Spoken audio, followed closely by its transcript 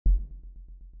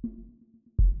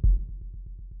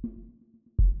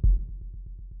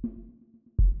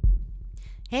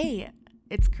Hey,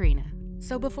 it's Karina.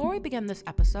 So, before we begin this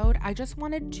episode, I just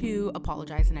wanted to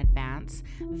apologize in advance.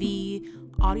 The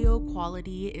audio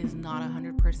quality is not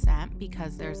 100%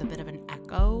 because there's a bit of an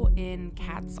echo in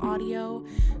Kat's audio.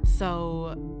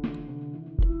 So,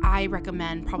 I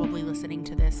recommend probably listening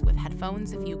to this with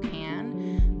headphones if you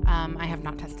can. I have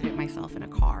not tested it myself in a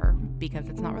car because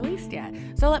it's not released yet.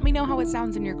 So let me know how it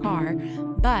sounds in your car.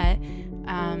 But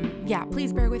yeah,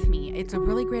 please bear with me. It's a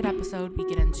really great episode. We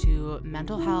get into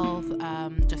mental health,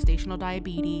 gestational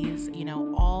diabetes,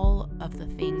 all of the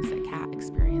things that Kat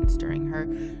experienced during her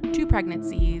 2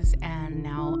 pregnancies and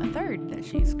now a third that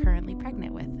she's currently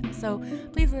pregnant with. So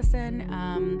please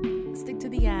listen, stick to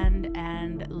the end,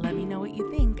 and let me know what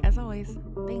you think. As always,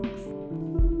 thanks.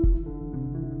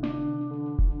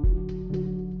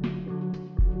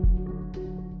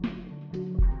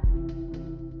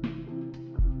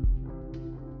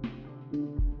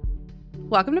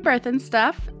 Welcome to Birth and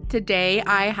Stuff. Today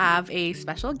I have a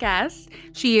special guest.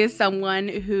 She is someone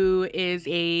who is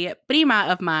a prima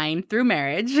of mine through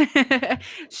marriage.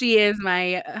 She is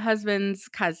my husband's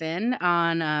cousin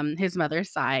on his mother's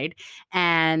side.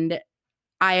 And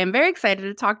I am very excited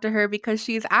to talk to her because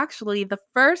she's actually the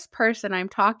first person I'm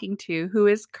talking to who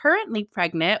is currently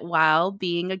pregnant while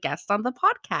being a guest on the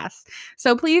podcast.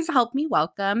 So please help me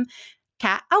welcome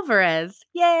Kat Alvarez.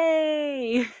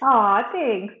 Yay! Aw,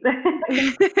 thanks.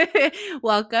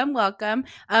 Welcome.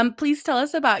 Please tell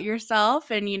us about yourself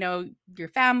and your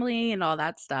family and all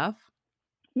that stuff.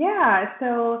 Yeah,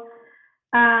 so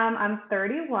I'm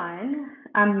 31.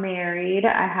 I'm married.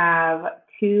 I have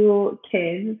 2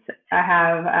 kids. I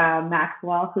have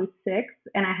Maxwell, who's 6,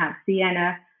 and I have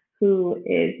Sienna, who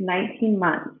is 19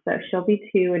 months. So she'll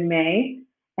be 2 in May,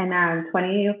 and I'm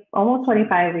almost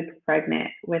 25 weeks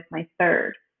pregnant with my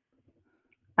third.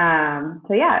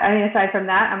 So yeah, I mean, aside from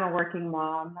that, I'm a working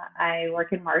mom. I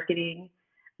work in marketing.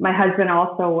 My husband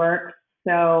also works,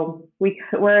 so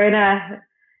we're in a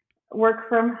work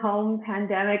from home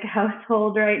pandemic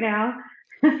household right now.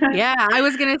 Yeah, I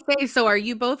was gonna say, so are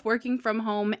you both working from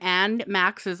home and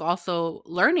Max is also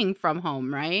learning from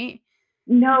home, right?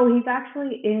 No, he's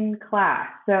actually in class.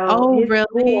 So Oh, his really?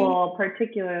 school,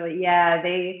 particularly, yeah,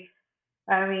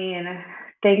 I mean,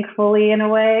 thankfully in a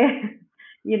way,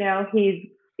 he's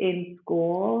in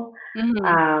school.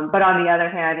 Mhm. But on the other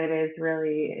hand, it's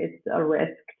a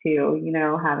risk too,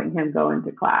 having him go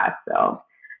into class. So,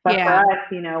 but for Yeah,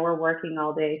 us, we're working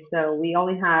all day. So we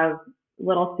only have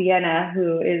little Sienna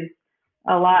who is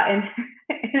a lot in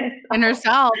and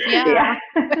herself. herself, yeah.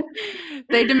 Yeah.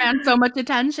 They demand so much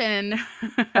attention.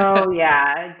 Oh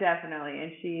yeah, definitely.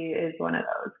 And she is one of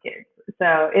those kids.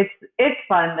 So it's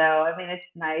fun though. I mean, it's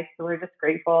nice. We're just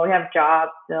grateful. We have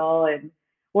jobs still and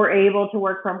we're able to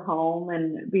work from home.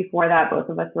 And before that, both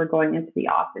of us were going into the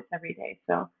office every day.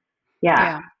 So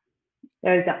yeah,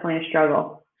 Yeah. it was definitely a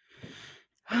struggle.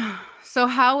 So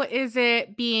how is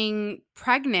it being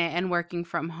pregnant and working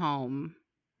from home?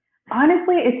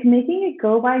 Honestly, it's making it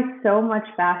go by so much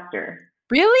faster.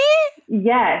 Really?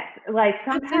 Yes, like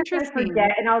That's sometimes I forget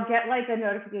interesting. and I'll get like a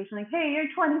notification like, "Hey, you're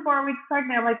 24 weeks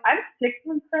pregnant." I'm like, "I'm 6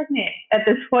 months pregnant at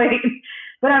this point."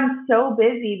 But I'm so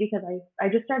busy because I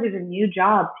just started a new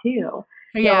job too.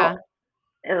 So Yeah.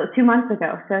 2 months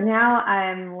ago. So now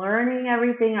I'm learning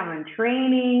everything. I'm in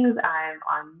trainings. I'm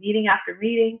on meeting after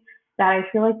meeting that I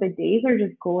feel like the days are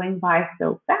just going by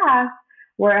so fast.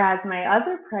 Whereas my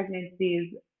other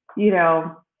pregnancies, you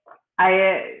know,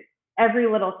 I every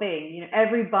little thing,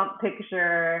 every bump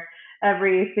picture,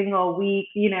 every single week,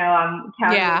 I'm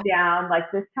counting Yeah. it down.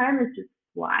 Like this time is just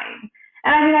flying.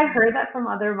 And I mean, I've heard that from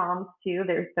other moms too.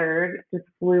 Their third just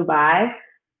flew by.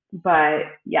 But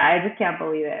yeah, I just can't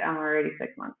believe it. I'm already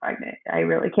 6 months pregnant. I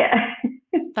really can't.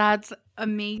 That's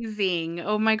amazing.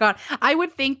 Oh my god. I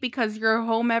would think because you're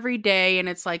home every day and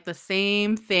it's like the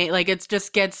same thing, like it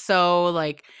just gets so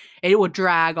like it would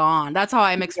drag on. That's how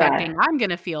I'm Yes. expecting I'm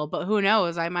gonna feel, but who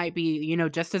knows? I might be,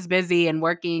 just as busy and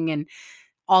working and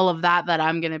all of that that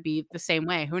I'm gonna be the same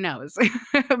way. Who knows?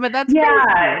 But that's crazy.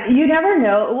 Yeah, you never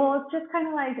know. Well, it's just kind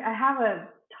of like I have a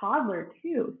toddler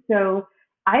too. So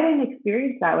I didn't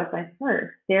experience that with my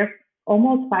first. They're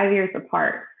almost 5 years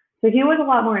apart. So he was a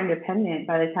lot more independent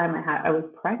by the time I was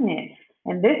pregnant.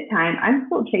 And this time I'm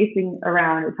still chasing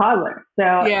around a toddler.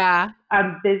 So Yeah.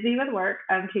 I'm busy with work,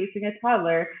 I'm chasing a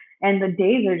toddler, and the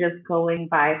days are just going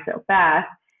by so fast.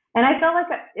 And I felt like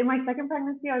in my second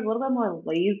pregnancy, I was a little bit more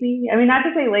lazy. I mean, not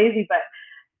to say lazy, but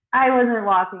I wasn't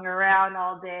walking around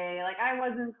all day. Like I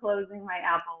wasn't closing my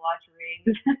Apple Watch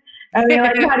rings. I mean,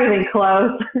 like not even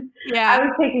close. I Yeah.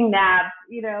 was taking naps,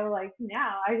 like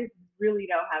now I just really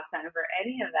don't have time for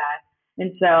any of that.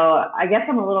 And so I guess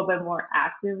I'm a little bit more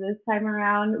active this time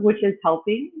around, which is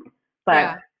helping. But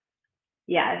Yeah.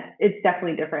 yeah, it's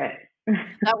definitely different.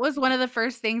 That was one of the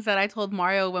first things that I told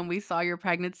Mario when we saw your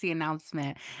pregnancy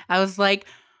announcement. I was like,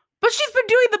 "But she's been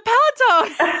doing the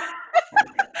Peloton."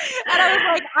 And I was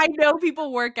like, "I know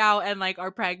people work out and, like,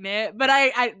 are pregnant, but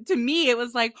I to me, it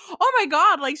was like, oh my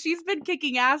god, like, she's been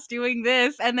kicking ass doing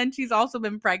this, and then she's also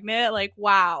been pregnant, like,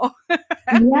 wow."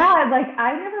 Yeah, like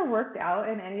I never worked out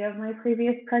in any of my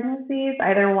previous pregnancies,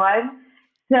 either one.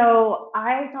 So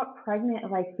I got pregnant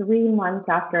like 3 months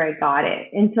after I got it.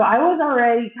 And so I was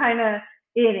already kind of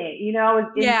in it, I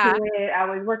was Yeah. into it. I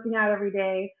was working out every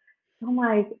day. So I'm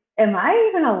like, am I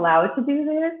even allowed to do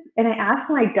this? And I asked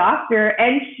my doctor,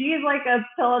 and she's like a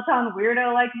Peloton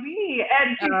weirdo like me.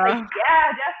 And she's like, Uh,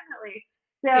 yeah, definitely.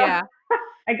 yeah. So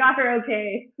I got her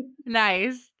okay.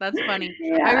 Nice. That's funny.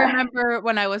 I Yeah. remember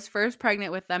when I was first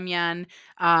pregnant with Damien,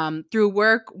 through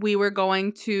work, we were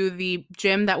going to the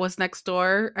gym that was next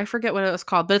door. I forget what it was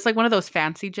called, but it's like one of those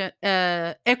fancy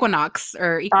Equinox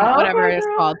or whatever Okay, it is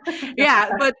called. Yeah,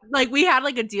 girl. but like we had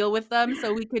like a deal with them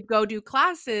so we could go do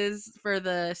classes for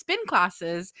the spin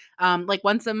classes like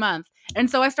once a month. And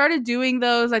so I started doing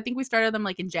those. I think we started them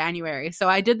like in January. So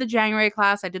I did the January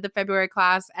class, I did the February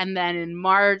class, and then in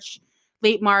March,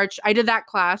 late March, I did that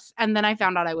class and then I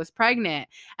found out I was pregnant.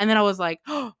 And then I was like,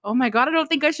 oh my God, I don't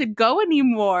think I should go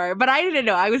anymore. But I didn't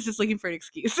know. I was just looking for an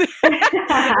excuse.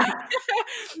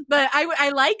 But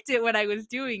I liked it when I was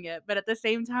doing it. But at the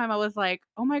same time, I was like,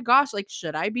 oh my gosh, like,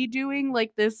 should I be doing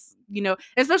like this?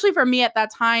 Especially for me at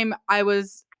that time, I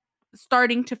was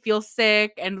starting to feel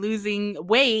sick and losing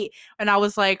weight. And I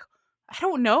was like, I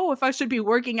don't know if I should be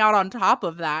working out on top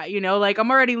of that, like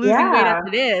I'm already losing weight as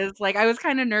Yeah. it is. Like I was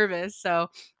kind of nervous, so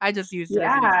I just used it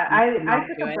as Yeah, an excuse to I not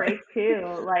took do a it. break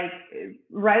too. Like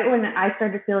right when I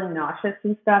started feeling nauseous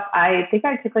and stuff, I think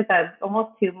I took like a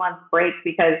almost 2 month break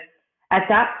because at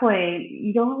that point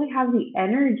you don't really have the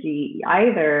energy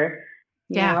either.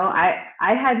 Yeah.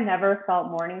 I had never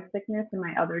felt morning sickness in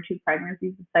my other two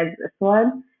pregnancies besides this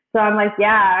one. So I'm like,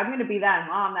 yeah, I'm gonna be that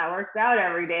mom that works out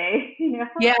every day,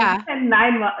 Yeah. and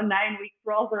 9 weeks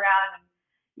rolls around and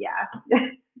yeah.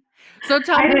 So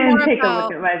tell I me didn't more take a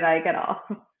look about at my bike at all.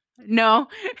 no.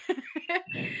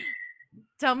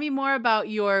 Tell me more about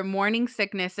your morning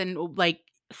sickness and like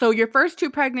so your first two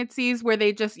pregnancies were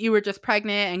they just you were just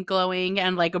pregnant and glowing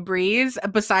and like a breeze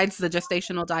besides the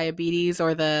gestational diabetes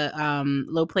or the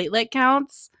low platelet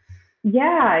counts?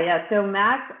 Yeah, yeah. So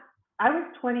Max, I was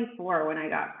 24 when I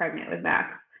got pregnant with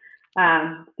Max.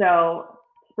 So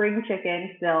spring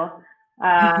chicken still.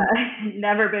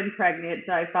 Never been pregnant,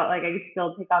 so I felt like I could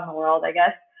still take on the world, I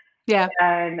guess. Yeah.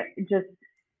 And just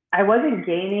I wasn't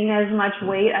gaining as much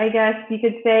weight, I guess you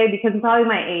could say, because of probably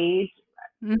my age.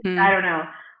 I Mhm. don't know,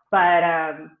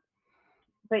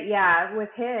 but yeah, with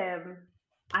him,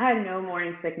 I had no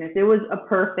morning sickness. It was a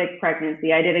perfect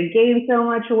pregnancy. I didn't gain so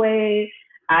much weight.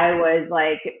 I was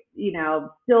like,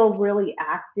 still really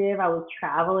active. I was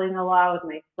traveling a lot with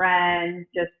my friends.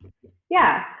 Just,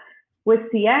 yeah. With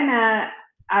Sienna,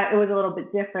 it was a little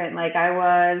bit different. Like, I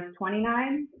was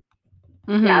 29.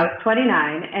 Yeah, I Mhm. was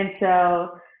 29. And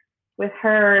so with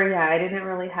her, yeah, I didn't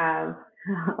really have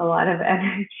a lot of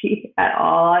energy at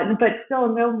all, but still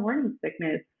no morning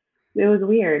sickness. It was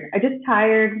weird. I just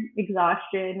tired,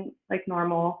 exhaustion, like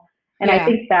normal. And I Yeah.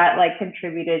 think that like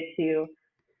contributed to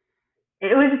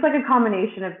it was just like a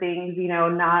combination of things,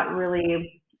 not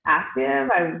really active.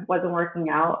 I wasn't working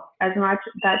out as much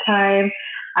at that time.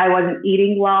 I wasn't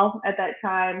eating well at that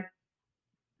time.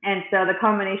 And so the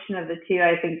combination of the two,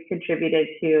 I think, contributed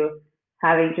to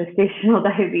having gestational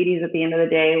diabetes at the end of the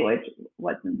day, which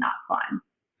was not fun.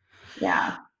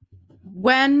 Yeah.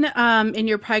 When in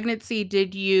your pregnancy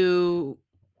did you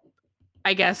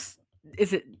I guess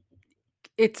is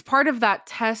it's part of that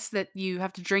test that you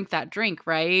have to drink that drink,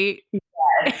 right?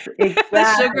 Yes, The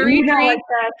exactly. sugary You know what drink?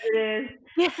 test it is.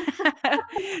 Yeah.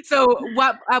 So,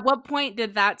 at what point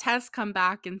did that test come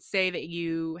back and say that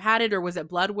you had it, or was it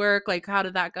blood work? Like, how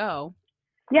did that go?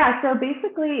 Yeah, so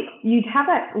basically, you'd have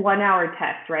that 1 hour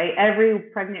test, right? Every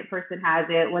pregnant person has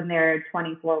it when they're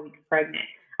 24 weeks pregnant.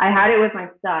 I had it with my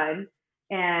son,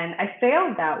 and I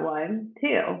failed that one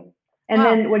too. And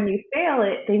Wow. then when you fail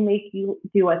it, they make you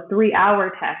do a 3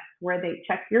 hour test where they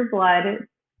check your blood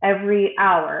every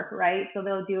hour, right? So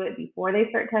they'll do it before they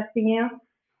start testing you.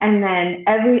 And then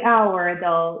every hour,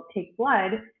 they'll take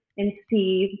blood and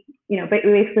see,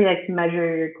 basically like to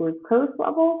measure your glucose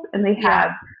levels. And they Yeah.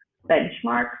 have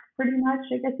benchmarks pretty much,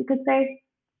 I guess you could say.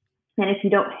 And if you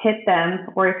don't hit them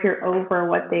or if you're over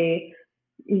what I think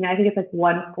it's like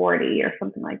 140 or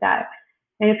something like that.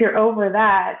 And if you're over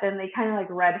that, then they kind of like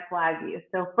red flag you.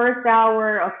 So first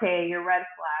hour, okay, you're red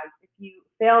flagged. If you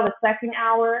fail the second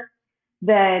hour,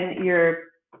 then you're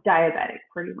diabetic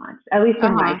pretty much, at least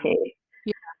in my Uh-huh. case.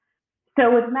 Yeah.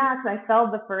 So with Max, I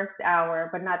failed the first hour,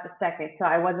 but not the second, so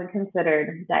I wasn't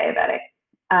considered diabetic.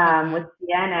 Okay. With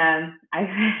Sienna, I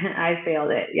I failed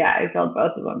it. Yeah, I failed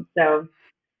both of them. So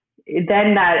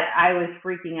then that I was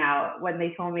freaking out when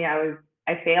they told me I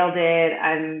failed it.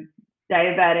 I'm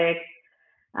diabetic.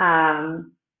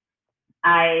 Um,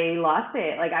 I lost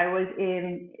it. Like I was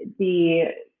in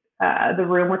the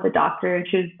room with the doctor and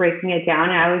she was breaking it down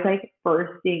and I was like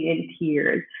bursting in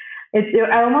tears.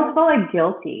 I almost felt like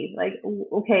guilty. Like,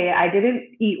 okay, I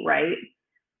didn't eat right.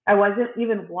 I wasn't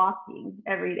even walking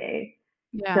every day.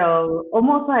 Yeah. So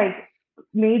almost like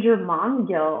major mom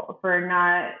guilt for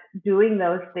not doing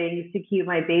those things to keep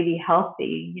my baby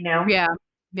healthy, you know? Yeah.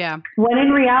 Yeah. When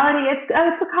in reality, it's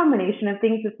a combination of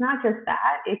things. It's not just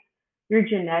that. It's your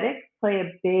genetics play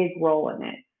a big role in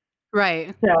it.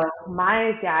 Right. So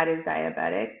my dad is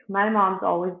diabetic. My mom's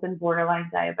always been borderline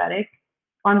diabetic.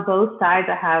 On both sides,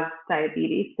 I have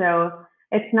diabetes. So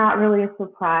it's not really a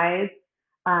surprise.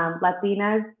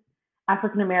 Latinas,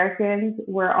 African Americans,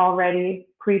 we're already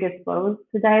predisposed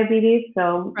to diabetes.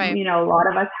 So, Right. a lot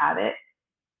of us have it.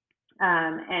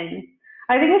 And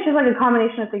I think it's just like a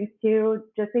combination of things too.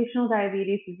 Gestational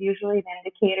diabetes is usually an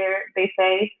indicator, they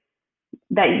say,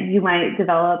 that you might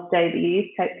develop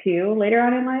diabetes type 2 later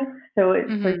on in life. So it's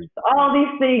like Mhm. all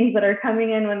these things that are coming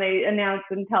in when they announce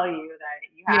and tell you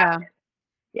that you have Yeah. it.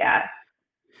 Yeah.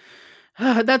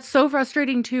 That's so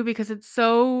frustrating too because it's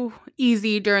so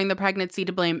easy during the pregnancy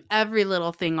to blame every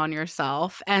little thing on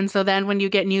yourself. And so then when you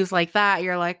get news like that,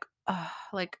 you're like, "Ugh,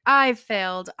 like I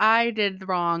failed. I did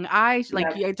wrong. like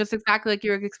Yep. yeah, just exactly like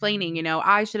you were explaining,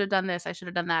 I should have done this. I should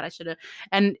have done that. I should have."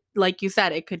 And like you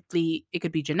said, it could be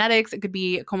genetics, it could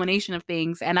be a culmination of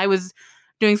things. And I was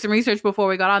doing some research before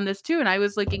we got on this too, and I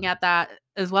was looking at that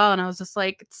as well, and I was just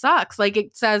like, it sucks. Like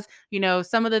it says,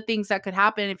 some of the things that could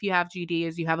happen if you have GD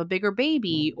is you have a bigger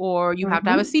baby or you have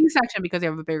to have a Mm-hmm. C-section because you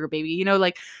have a bigger baby,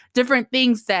 like different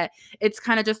things that it's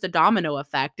kind of just a domino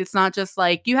effect. It's not just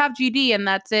like you have GD and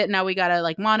that's it. Now we got to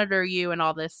like monitor you and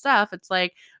all this stuff. It's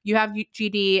like you have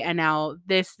GD and now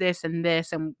this, and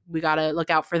this, and we got to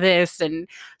look out for this. And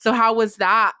so, how was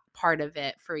that part of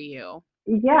it for you?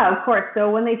 Yeah, of course.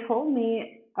 So when they told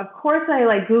me, of course, I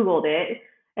like Googled it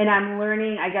and I'm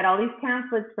learning. I get all these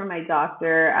pamphlets from my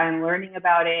doctor. I'm learning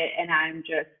about it and I'm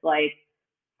just like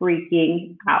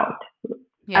freaking out.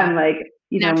 Yeah, I'm like,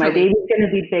 my naturally. baby's going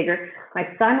to be bigger. My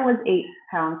son was 8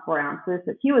 pounds, 4 ounces.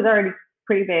 So he was already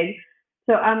pretty big.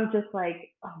 So I'm just like,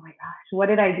 oh my gosh, what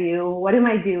did I do? What am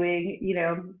I doing?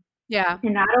 Yeah.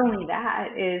 And not only that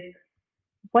is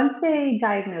once they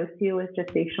diagnose you with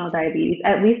gestational diabetes,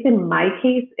 at least in my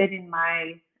case and in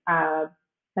my, uh,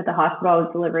 at the hospital I was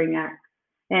delivering at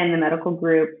and the medical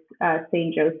group,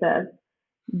 St. Joseph,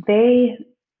 they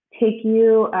take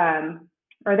you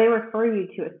or they refer you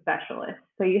to a specialist.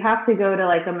 So you have to go to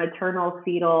like a maternal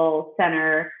fetal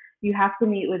center. You have to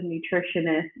meet with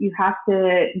nutritionists. You have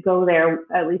to go there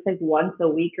at least like once a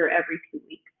week or every 2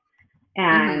 weeks.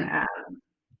 And Mhm.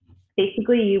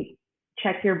 basically, you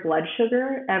check your blood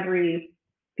sugar every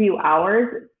few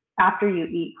hours after you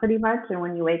eat, pretty much, and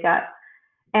when you wake up,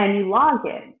 and you log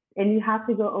it. And you have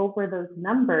to go over those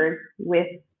numbers with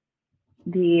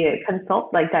the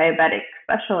consult like diabetic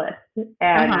specialist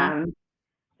and Uh-huh.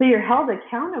 so you're held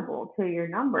accountable to your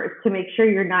numbers to make sure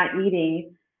you're not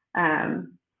eating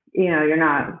you're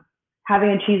not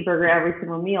having a cheeseburger every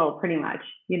single meal pretty much.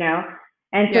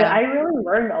 And so Yeah. I really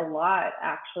learned a lot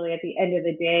actually at the end of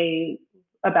the day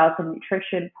about the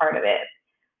nutrition part of it,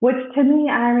 which to me,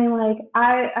 I mean, like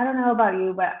I don't know about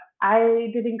you, but I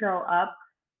didn't grow up,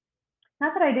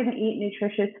 not that I didn't eat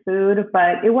nutritious food,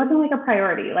 but it wasn't like a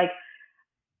priority. Like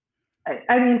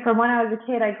I mean, from when I was a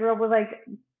kid, I grew up with like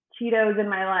Cheetos in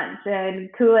my lunch and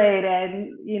Kool Aid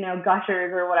and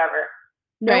Gushers or whatever.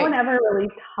 No one Right. ever really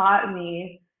taught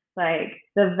me like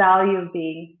the value of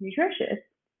being nutritious.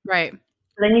 Right.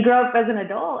 Then you grow up as an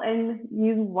adult and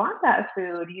you want that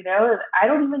food. I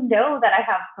don't even know that I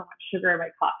have so much sugar in my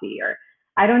coffee, or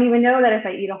I don't even know that if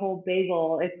I eat a whole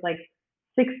bagel, it's like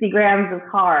 60 grams of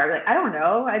carb. Like I don't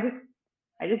know. I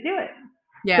just do it.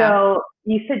 Yeah. So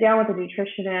you sit down with a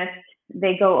nutritionist,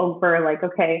 they go over like,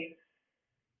 okay,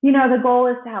 the goal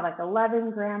is to have like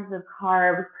 11 grams of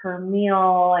carbs per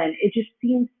meal. And it just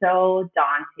seems so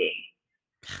daunting.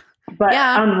 But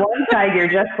Yeah. on one side, you're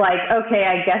just like, okay,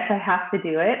 I guess I have to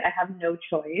do it. I have no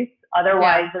choice. Yeah.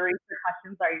 Otherwise, the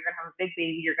repercussions are you're going to have a big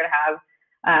baby, you're going to have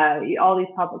all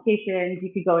these complications.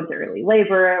 You could go into early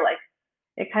labor. Like,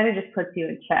 it kind of just puts you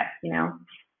in check,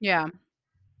 Yeah.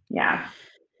 Yeah.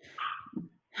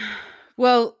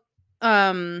 Well,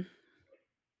 um,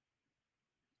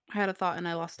 I had a thought and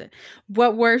I lost it.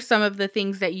 What were some of the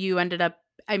things that you ended up,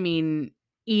 I mean,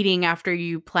 eating after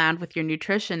you planned with your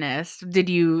nutritionist? Did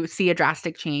you see a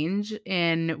drastic change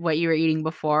in what you were eating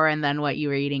before and then what you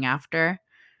were eating after?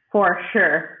 For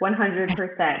sure,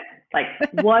 100%. Like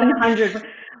 100.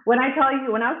 When I tell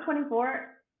you, when I was 24,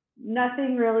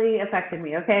 nothing really affected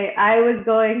me. Okay, I was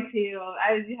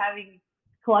having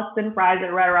clucks and fries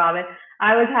at Red Robin.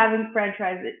 I was having French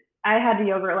fries. I had the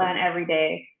Yogurtland every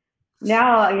day.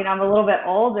 Now, I'm a little bit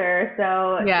older,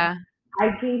 so Yeah. I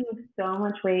gained so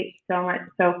much weight, so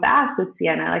fast with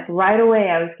Sienna. Like right away,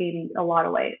 I was gaining a lot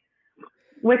of weight,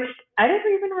 which I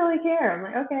didn't even really care. I'm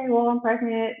like, okay, well, I'm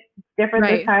pregnant. It's different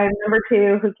this Right. time. Number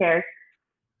two, who cares?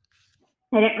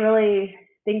 I didn't really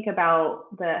think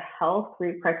about the health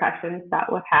repercussions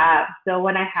that would have. So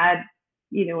when I had,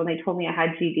 when they told me I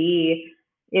had GD,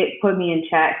 it put me in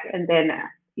check. And then,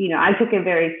 I took it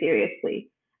very seriously.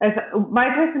 As my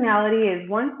personality is,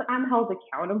 once I'm held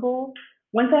accountable,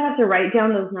 once I have to write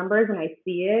down those numbers and I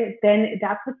see it, then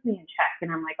that puts me in check.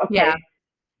 And I'm like, Yeah. okay,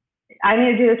 I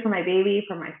need to do this for my baby,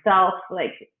 for myself.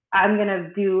 Like, I'm going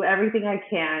to do everything I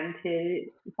can to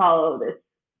follow this,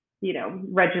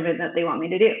 regimen that they want me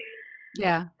to do.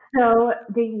 Yeah. So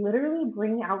they literally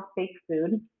bring out fake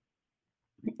food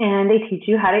and they teach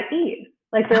you how to eat.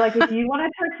 Like, they're like, if you want a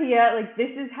tortilla, like, this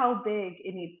is how big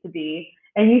it needs to be.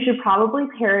 And you should probably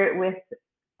pair it with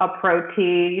a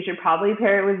protein. You should probably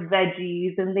pair it with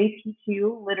veggies. And they teach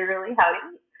you literally how to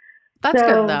eat. That's good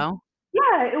So though.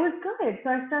 yeah, it was good. So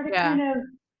I started Yeah. kind of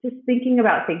just thinking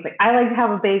about things. Like, I like to have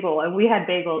a bagel, and we had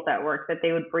bagels at work that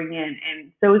they would bring in,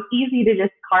 and so it was easy to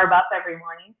just carb up every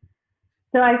morning.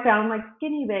 So I found like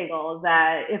skinny bagels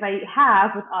that if I eat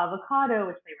half with avocado,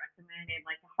 which they recommend, and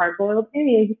like a hard boiled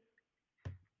egg,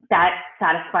 that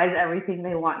satisfies everything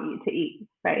they want you to eat,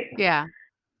 right? Yeah.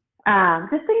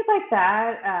 Just things like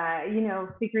that.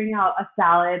 Figuring out a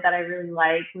salad that I really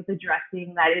like with a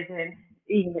dressing that isn't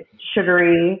even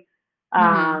sugary. Mhm.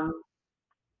 Um,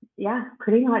 yeah,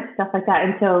 pretty much stuff like that.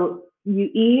 And so you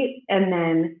eat, and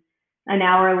then an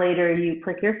hour later you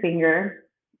prick your finger,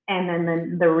 and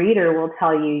then the reader will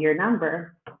tell you your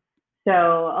number.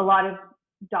 So a lot of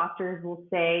doctors will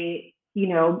say,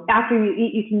 after you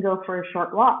eat, you can go for a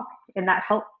short walk, and that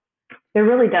helps. It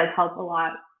really does help a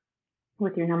lot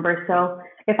with your numbers. So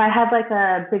if I had like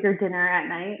a bigger dinner at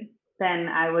night, then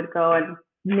I would go and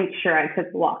make sure I took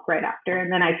a walk right after,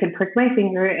 and then I could prick my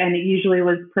finger, and it usually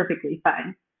was perfectly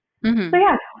fine. So Mhm.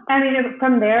 yeah, I mean,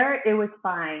 from there it was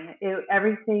fine.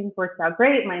 Everything worked out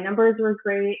great. My numbers were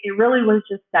great. It really was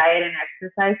just diet and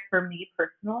exercise for me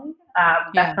personally.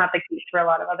 That's Yeah. not the case for a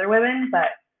lot of other women, but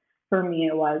for me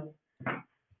it was.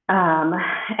 Um,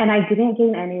 and I didn't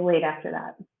gain any weight after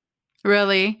that.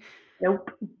 Really? Nope.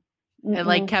 It,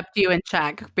 like, Mm-mm. kept you in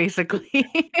check, basically.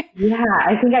 Yeah,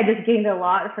 I think I just gained a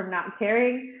lot from not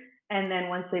caring. And then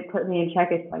once they put me in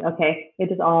check, it's like, okay, it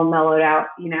just all mellowed out.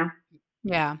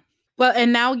 Yeah. Well,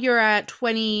 and now you're at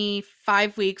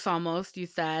 25 weeks almost, you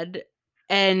said,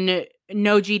 and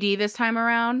no GD this time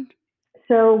around?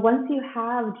 So once you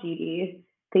have GD,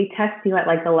 they test you at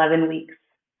like 11 weeks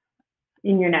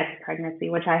in your next pregnancy,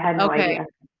 which I had no Okay. idea.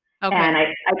 And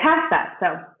Okay. I passed that.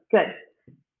 So good.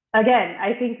 Again,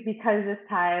 I think because this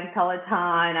time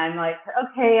Peloton, I'm like,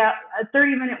 okay, a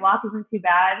 30-minute walk isn't too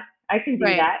bad. I can do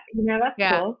Right. that. That's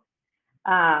Yeah. cool.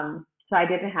 So I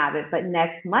didn't have it. But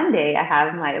next Monday, I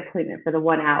have my appointment for the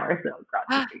 1 hour. So cross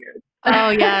your Oh,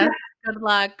 fingers. yes. Good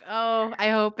luck. Oh, I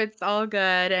hope it's all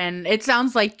good, and it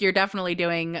sounds like you're definitely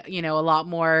doing, a lot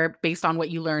more based on what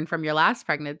you learned from your last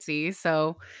pregnancy,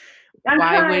 so I'm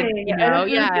why would trying. The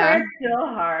food yeah. part's still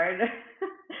hard.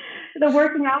 The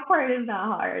working out part is not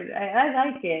hard. I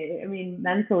like it. I mean,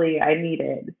 mentally, I need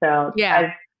it. So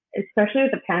Yeah. especially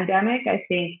with the pandemic, I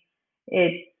think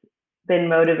it's been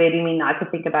motivating me not to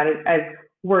think about it as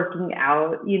working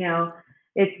out.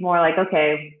 It's more like,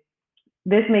 okay,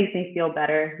 this makes me feel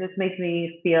better. This makes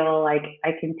me feel like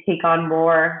I can take on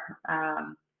more.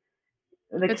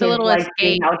 The It's a kids little like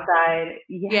being escape. outside.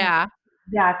 Yes, Yeah.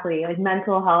 exactly. Like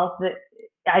mental health,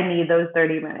 I need those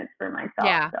 30 minutes for myself.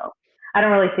 Yeah. So I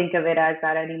don't really think of it as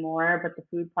that anymore, but the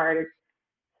food part is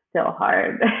still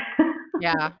hard.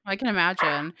 Yeah, I can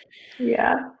imagine.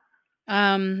 Yeah.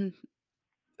 Um,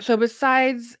 so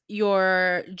besides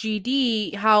your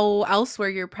GD, how else were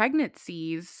your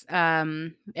pregnancies?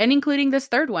 And including this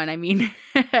third one, I mean,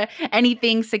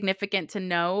 anything significant to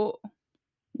note?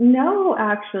 No,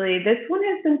 actually, this one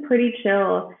has been pretty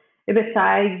chill.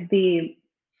 Besides the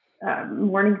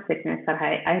morning sickness that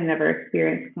I had never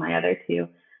experienced with my other two.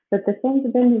 But this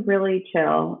one's been really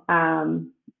chill.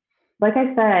 Like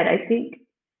I said, I think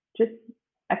just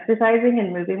exercising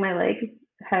and moving my legs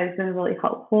has been really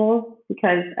helpful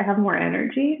because I have more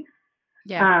energy.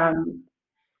 Yeah. Um,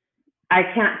 I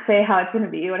can't say how it's going to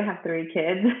be when I have three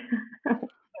kids.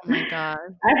 Oh my God.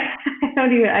 I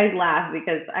don't even, I laugh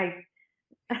because I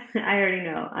already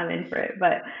know I'm in for it.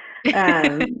 But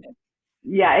um,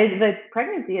 yeah, the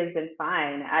pregnancy has been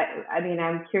fine. I mean,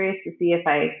 I'm curious to see if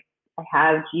I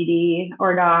have GD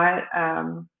or not.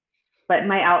 But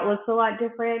my outlook's a lot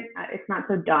different. It's not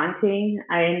so daunting.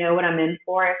 I know what I'm in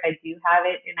for if I do have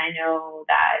it, and I know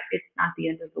that it's not the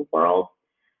end of the world.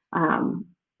 Um,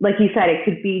 like you said, it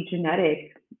could be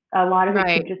genetic. A lot of it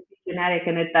Right. could just be genetic,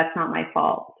 and that's not my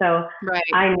fault. So Right.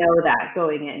 I know that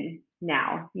going in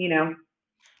now, you know.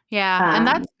 Yeah, and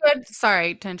Um, that's good.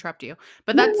 Sorry to interrupt you,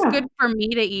 but no, that's good no, for me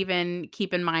to even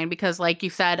keep in mind because, like you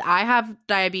said, I have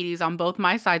diabetes on both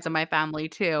my sides of my family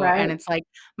too. And right? it's like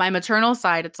my maternal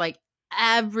side, it's like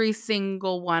every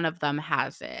single one of them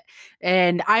has it.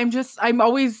 And I'm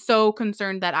always so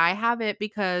concerned that I have it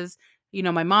because,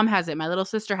 my mom has it, my little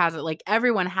sister has it, like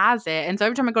everyone has it. And so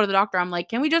every time I go to the doctor, I'm like,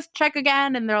 can we just check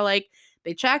again? And they're like,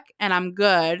 they check and I'm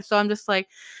good. So I'm just like,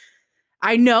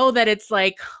 I know that it's,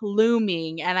 like,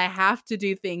 looming, and I have to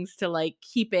do things to, like,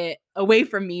 keep it away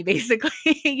from me, basically,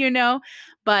 you know?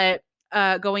 But,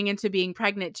 going into being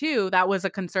pregnant too, that was a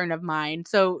concern of mine.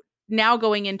 So, now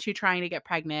going into trying to get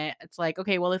pregnant, it's like,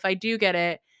 "Okay, well, if I do get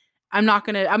it, I'm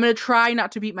gonna try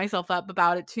not to beat myself up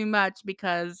about it too much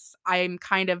because I'm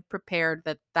kind of prepared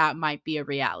that that might be a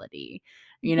reality,"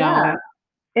 you Yeah, know?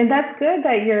 and that's good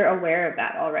that you're aware of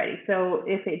that already. So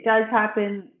if it does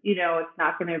happen, it's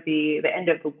not going to be the end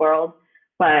of the world,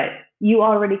 but you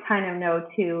already kind of know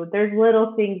too, there's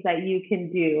little things that you can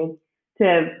do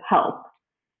to help.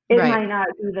 It Right. might not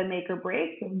be the make or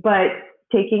break, but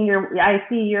I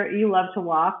see you love to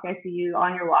walk. I see you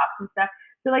on your walks and stuff.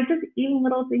 So like just even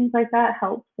little things like that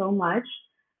help so much.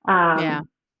 Yeah. Um,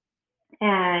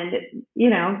 and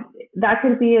that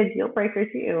could be a deal breaker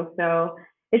too. So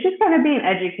it's just kind of being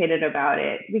educated about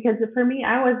it because for me,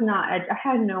 I was not. I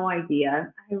had no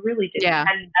idea. I really didn't. Yeah.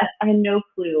 And I had no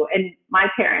clue. And my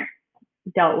parents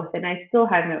dealt with it, and I still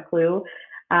had no clue.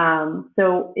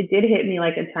 So it did hit me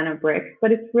like a ton of bricks,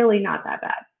 but it's really not that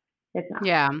bad. It's not.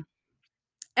 Yeah.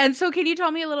 And so can you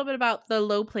tell me a little bit about the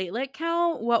low platelet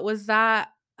count? What was that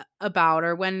about,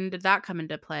 or when did that come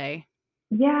into play?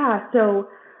 Yeah. So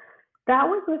that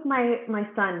was with my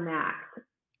son Max.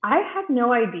 I had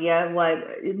no idea what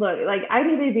look like. I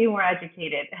needed to be more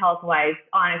educated health wise.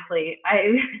 Honestly,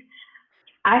 I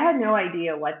had no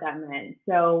idea what that meant.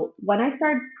 So when I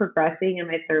started progressing in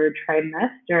my third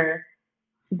trimester,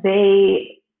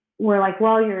 they were like,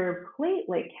 "Well, your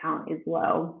platelet count is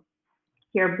low,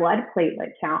 your blood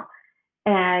platelet count,"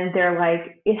 and they're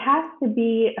like, "It has to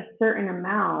be a certain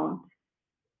amount,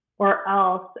 or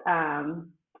else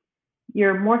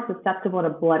you're more susceptible to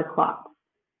blood clots."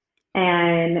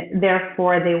 And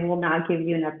therefore they will not give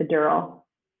you an epidural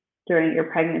during your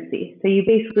pregnancy. So you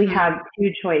basically Mhm. have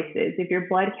two choices. If your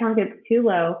blood count gets too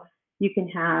low, you can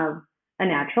have a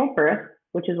natural birth,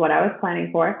 which is what I was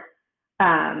planning for.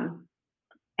 Um,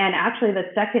 and actually, the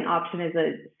second option is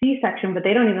a C-section, but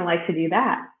they don't even like to do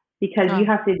that because you Oh,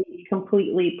 have to be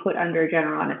completely put under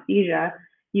general anesthesia.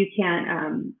 You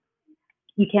can't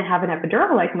you can't have an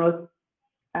epidural like most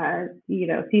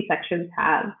C-sections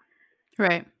have.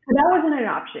 right. So that wasn't an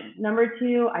option. Number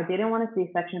two, I didn't want a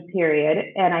C-section,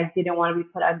 period, and I didn't want to be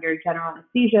put under general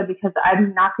anesthesia because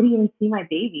I'm not going to even see my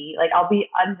baby. Like I'll be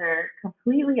under,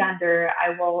 completely under.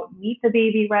 I will meet the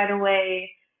baby right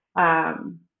away.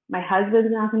 My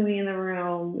husband's not going to be in the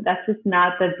room. That's just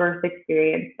not the birth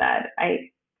experience that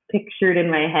I pictured in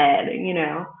my head,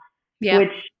 Yep.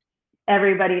 which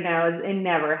everybody knows it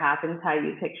never happens how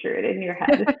you picture it in your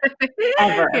head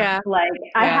ever. Yeah, Like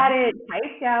I yeah. had it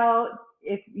typed out.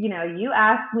 If you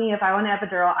ask me if I want an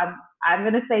epidural, I'm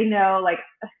gonna say no. Like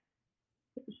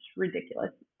it's ridiculous.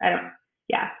 I don't.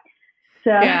 Yeah.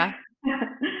 So Yeah.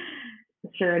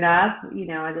 sure enough,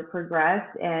 as it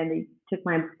progressed, and they took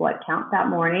my blood count that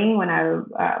morning when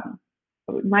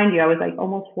mind you, I was like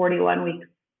almost 41 weeks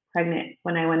pregnant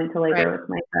when I went into Right. labor with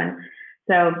my son.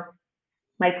 So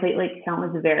my platelet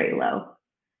count was very low.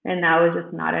 And that was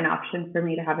just not an option for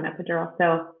me to have an epidural.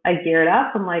 So I geared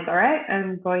up. I'm like, all right,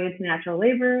 I'm going into natural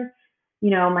labor.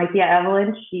 My Tia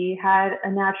Evelyn, she had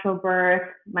a natural birth.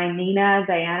 My Nina,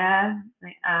 Diana,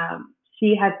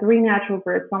 she had three natural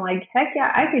births. So I'm like, heck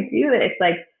yeah, I could do this.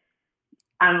 Like,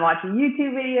 I'm watching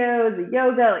YouTube videos,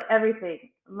 yoga, like everything.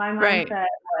 My Right. mindset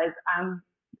was,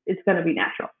 it's going to be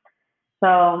natural.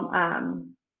 So,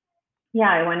 yeah,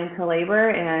 I went into labor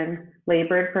and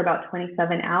labored for about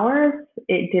 27 hours.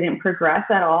 It didn't progress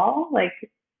at all, like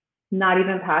not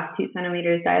even past 2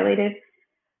 centimeters dilated.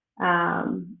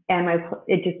 And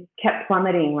it just kept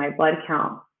plummeting my blood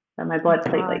count, my Oh blood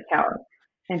God. platelet count.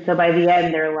 And so by the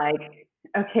end, they're like,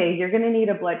 okay, you're going to need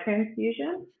a blood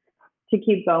transfusion to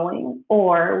keep going,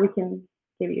 or we can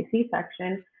give you a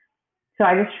C-section. So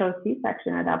I just chose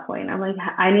C-section at that point. I'm like,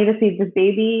 I need to see this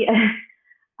baby.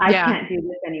 I Yeah. can't do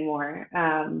this anymore.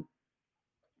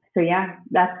 So yeah,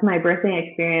 that's my birthing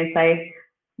experience.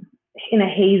 In a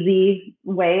hazy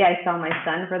way, I saw my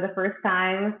son for the first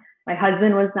time. My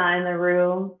husband was not in the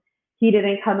room. He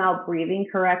didn't come out breathing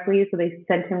correctly, so they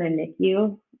sent him to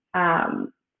NICU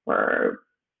for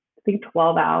I think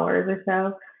 12 hours or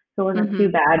so. So it wasn't too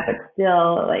Hmm. bad, but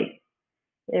still, like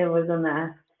it was a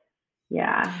mess.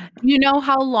 Yeah, You know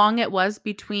how long it was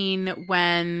between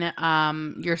when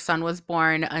your son was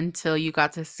born until you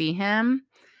got to see him?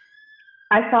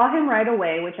 I saw him right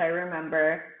away, which I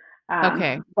remember.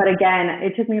 Okay. But again,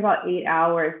 it took me about 8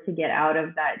 hours to get out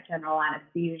of that general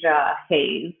anesthesia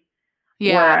haze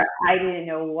Yeah. where I didn't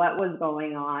know what was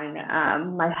going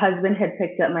on. My husband had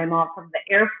picked up my mom from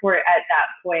the airport at that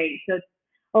point. So,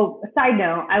 oh, side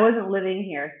note, I wasn't living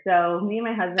here. So me and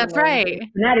my husband That's lived right.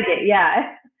 in Connecticut.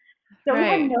 Yeah. So we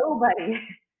had Right. nobody,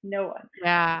 no one.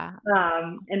 Yeah.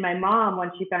 And my mom,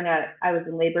 when she found out I was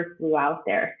in labor, flew out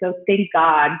there. So thank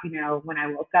God, when I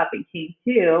woke up and came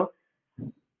to,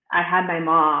 I had my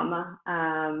mom.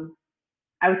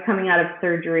 I was coming out of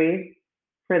surgery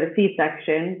for the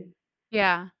C-section,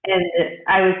 Yeah. and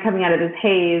I was coming out of this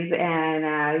haze,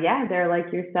 and yeah, they're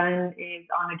like, your son is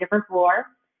on a different floor.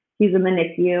 He's in the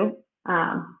NICU,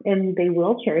 and they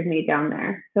wheelchaired me down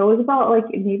there. So it was about like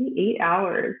maybe 8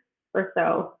 hours or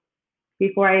so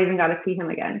before I even got to see him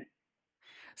again.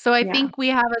 So I Yeah, think we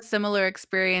have a similar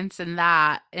experience in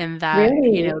that,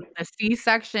 really. the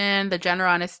C-section, the general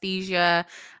anesthesia,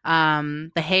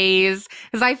 the haze.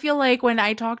 Because I feel like when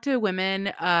I talk to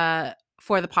women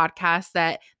for the podcast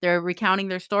that they're recounting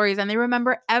their stories and they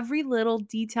remember every little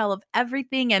detail of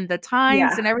everything and the times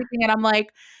Yeah. and everything. And I'm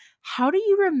like, how do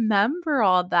you remember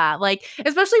all that? Like,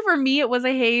 especially for me, it was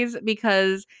a haze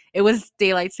because it was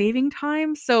daylight saving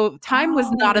time. So time was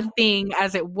not a Oh, thing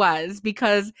as it was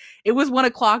because it was 1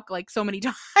 o'clock like so many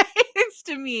times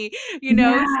to me, you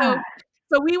know? yeah.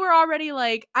 So we were already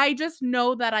like, I just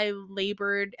know that I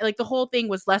labored, like the whole thing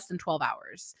was less than 12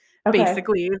 hours, Okay.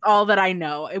 basically, is all that I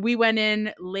know. We went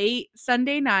in late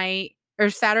Sunday night or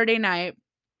Saturday night,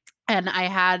 and I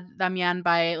had Damian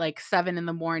by like 7 in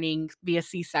the morning via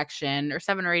C-section or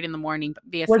 7 or 8 in the morning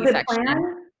via Was it C-section. planned?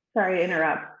 Sorry to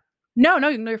interrupt. No,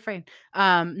 you're fine.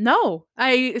 No,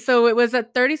 so it was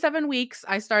at 37 weeks.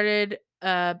 I started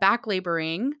back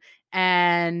laboring,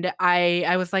 and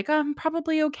I was like, I'm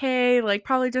probably okay, like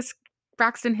probably just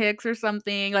Braxton Hicks or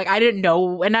something. Like I didn't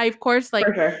know, and I of course For like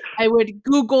sure. I would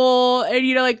Google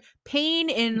and like pain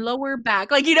in lower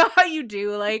back, like you know how you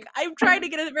do. Like I'm trying to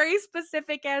get a very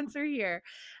specific answer here.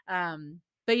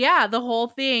 But yeah, the whole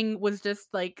thing was just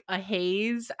like a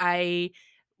haze. I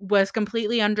was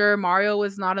completely under. Mario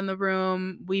was not in the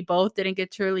room. We both didn't get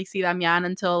to really see Damian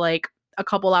until like a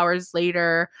couple hours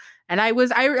later. And I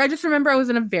just remember I was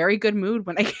in a very good mood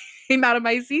when I came out of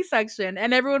my C-section,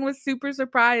 and everyone was super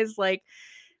surprised. Like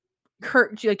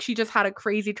she just had a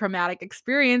crazy traumatic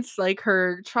experience. Like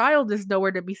her child is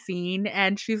nowhere to be seen,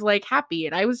 and she's like happy.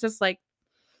 And I was just like,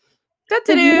 "What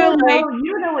to Because you do?" don't Like know,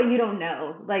 you don't know what you don't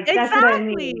know. Like that's what I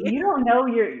exactly. mean. You don't know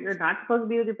you're not supposed to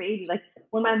be with your baby. Like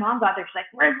when my mom got there, she's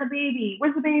like, "Where's the baby?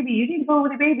 Where's the baby? You need to go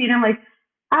with the baby." And I'm like,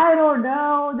 "I don't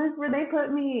know. This is where they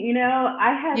put me."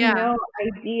 I had Yeah. no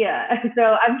idea. So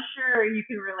I'm sure you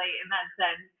can relate in that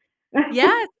sense.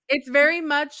 Yes, it's very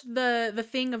much the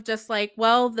thing of just like,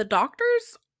 well, the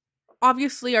doctors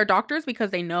obviously are doctors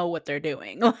because they know what they're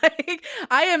doing. Like,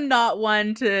 I am not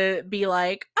one to be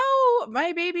like, "Oh,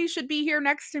 my baby should be here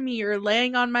next to me or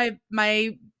laying on my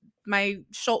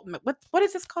shoulder. What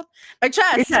is this called? My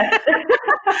chest." Yes.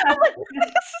 I'm like, "What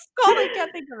is this called?" I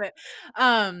can't think of it.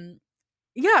 Um,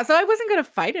 yeah, so I wasn't gonna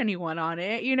fight anyone on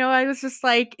it, I was just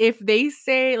like, if they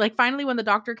say like, finally, when the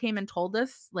doctor came and told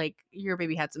us, like, "Your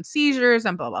baby had some seizures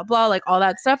and blah, blah, blah," like, all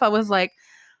that stuff, I was like,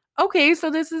 "Okay, so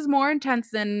this is more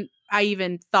intense than I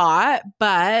even thought,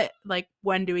 but, like,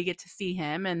 when do we get to see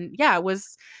him?" And, yeah, it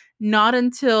was not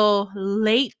until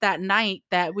late that night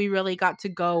that we really got to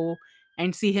go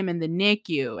and see him in the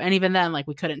NICU, and even then, like,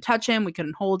 we couldn't touch him, we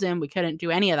couldn't hold him, we couldn't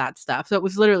do any of that stuff, so it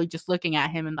was literally just looking at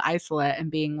him in the isolate and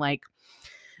being like,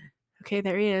 okay,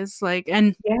 there he is. Like,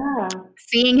 and Yeah.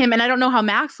 seeing him, and I don't know how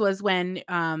Max was when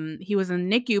he was in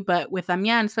NICU, but with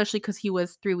Amyan, especially because he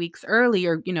was 3 weeks early,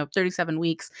 or 37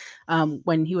 weeks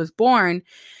when he was born,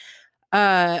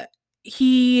 uh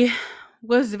he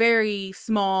was very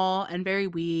small and very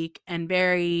weak and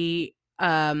very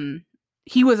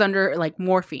he was under like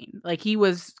morphine. Like he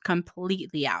was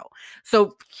completely out.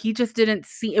 So he just didn't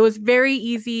see, it was very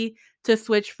easy to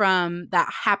switch from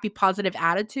that happy positive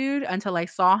attitude until I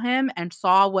saw him and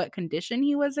saw what condition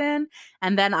he was in,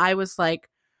 and then I was like,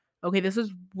 okay, this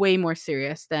is way more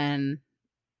serious than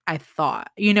I thought.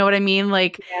 You know what I mean?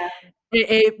 Like Yeah.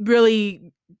 it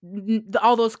really,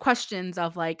 all those questions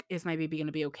of like, is my baby going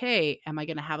to be okay? Am I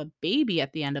going to have a baby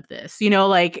at the end of this?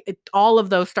 Like all of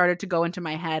those started to go into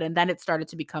my head, and then it started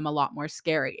to become a lot more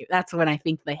scary. That's when I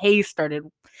think the haze started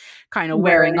kind of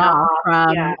wearing Wearing off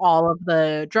off. Yeah. from all of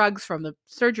the drugs from the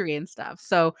surgery and stuff.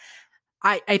 So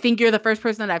I think you're the first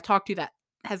person that I've talked to that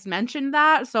has mentioned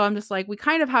that. So I'm just like, we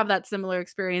kind of have that similar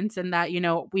experience in that,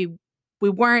 we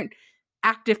weren't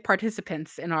active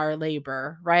participants in our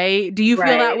labor, right? Do you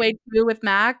feel that Right. way too with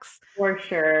Max? For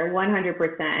sure.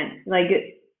 100%. Like,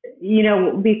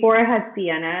 before I had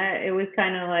Sienna, it was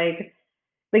kind of like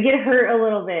it hurt a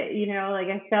little bit, like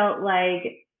I felt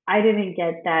like I didn't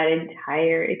get that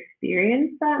entire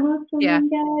experience that most Yeah, women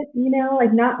get,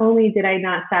 like not only did I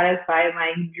not satisfy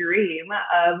my dream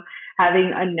of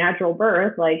having a natural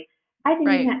birth, like I didn't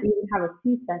right. even have a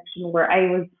C-section where I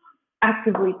was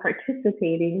actively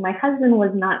participating. My husband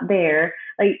was not there.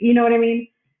 Like, you know what I mean?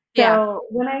 Yeah, So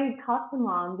when I talk to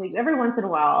moms, like every once in a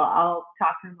while, I'll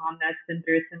talk to a mom that's been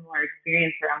through a similar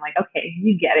experience where I'm like, okay,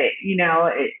 you get it.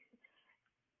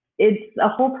 It's a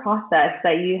whole process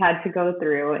that you had to go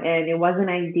through, and it wasn't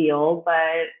ideal, but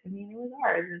I mean, it was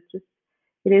ours. It's just,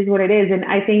 it is what it is. And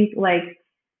I think, like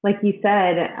you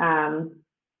said,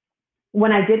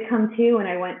 when I did come to and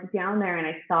I went down there and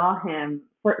I saw him,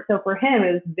 for him,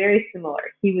 it was very similar.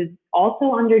 He was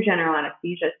also under general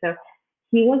anesthesia. So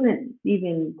he wasn't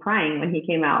even crying when he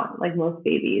came out, like most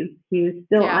babies. He was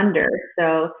still yeah, under.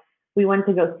 So we went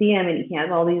to go see him, and he has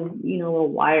all these,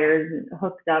 little wires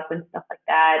hooked up and stuff like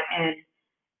that. And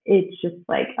it's just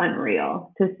like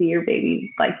unreal to see your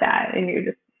baby like that. And you're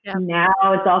just, yeah. now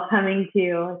it's all coming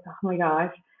to, like, oh my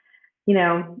gosh,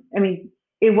 I mean,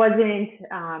 it wasn't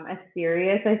as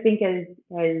serious, I think,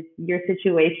 as your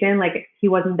situation. Like he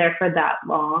wasn't there for that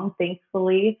long,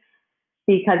 thankfully,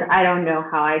 because I don't know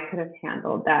how I could have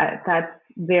handled that. That's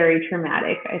very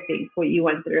traumatic, I think, what you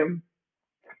went through.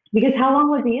 Because how long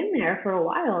was he in there? For a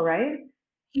while, right?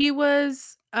 He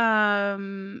was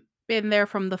in there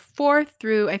from the 4th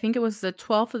through, I think it was the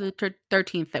 12th or the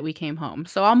 13th that we came home.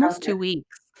 So almost Okay. 2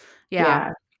 weeks. Yeah.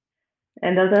 Yeah.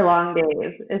 And those are long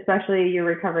days, especially you're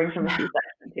recovering from a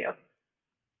C-section too.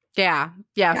 Yeah.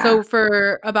 Yeah. Yeah. So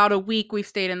for about a week we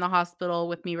stayed in the hospital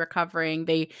with me recovering.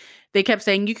 They kept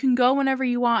saying you can go whenever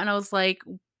you want, and I was like,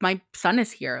 my son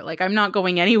is here. Like I'm not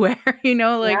going anywhere, like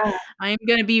Yeah, I'm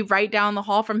going to be right down the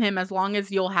hall from him as long as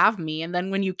you'll have me. And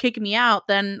then when you kick me out,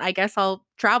 then I guess I'll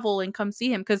travel and come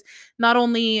see him, cuz not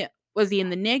only was he in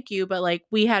the NICU, but like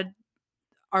we had,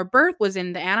 our birth was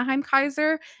in the Anaheim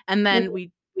Kaiser, and then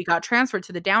we got transferred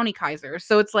to the Downey Kaiser.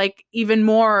 So it's like even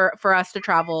more for us to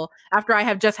travel after I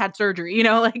have just had surgery,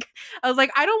 like I was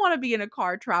like, I don't want to be in a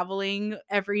car traveling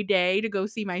every day to go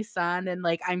see my son, and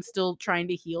like I'm still trying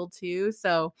to heal too.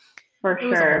 So for it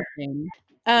was a sure. whole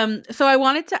thing. So I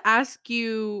wanted to ask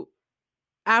you,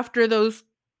 after those,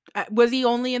 was he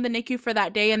only in the NICU for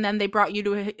that day and then they brought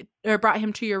you or brought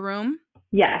him to your room?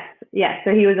 Yes, yes.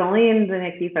 So he was only in the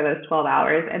NICU for those 12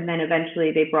 hours, and then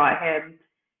eventually they brought him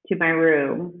to my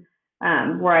room,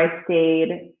 where I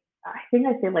stayed. I think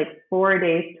I stayed like 4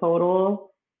 days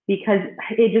total because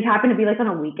it just happened to be like on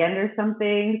a weekend or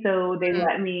something. So they Mhm.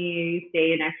 let me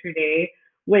stay an extra day,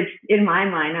 which in my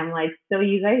mind, I'm like, so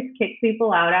you guys kick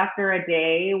people out after a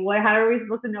day? What? How are we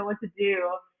supposed to know what to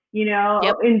do?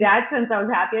 Yep. In that sense, I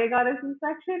was happy I got a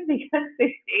C-section because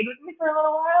they stayed with me for a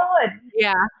little while and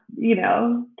Yeah.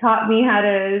 taught me how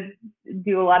to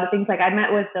do a lot of things. Like I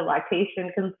met with the lactation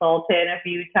consultant a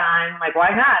few times. Like,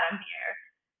 why not? I'm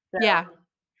here. Yeah. So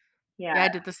Yeah, yeah, I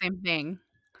did the same thing.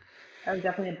 that was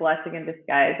definitely a blessing in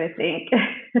disguise, I think.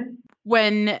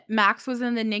 When Max was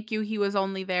in the NICU, he was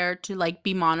only there to like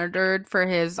be monitored for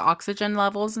his oxygen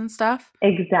levels and stuff.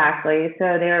 Exactly.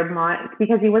 So they were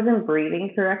because he wasn't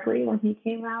breathing correctly when he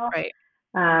came out, Right.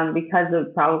 because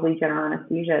of probably general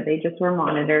anesthesia. They just were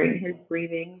monitoring his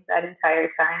breathing that entire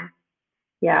time.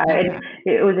 Yeah, and Okay.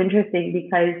 it was interesting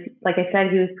because, like I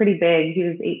said, he was pretty big. He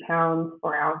was 8 pounds,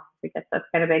 4 ounces. I guess that's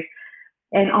kind of big.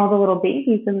 And all the little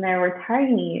babies in there were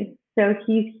tiny. So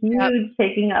he's Yep. huge,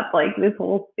 taking up like this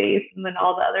whole space, and then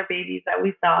all the other babies that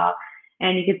we saw,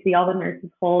 and you could see all the nurses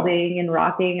holding and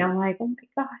rocking. I'm like, oh my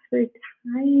gosh, they're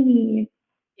tiny.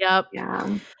 Yep.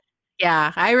 Yeah.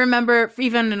 Yeah, I remember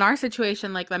even in our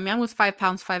situation, like my man was 5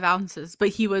 pounds, 5 ounces, but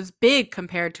he was big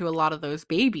compared to a lot of those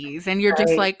babies. And you're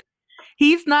just Right. like,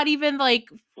 he's not even like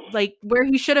where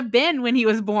he should have been when he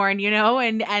was born, you know?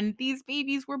 And these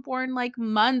babies were born like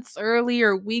months early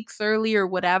or weeks early or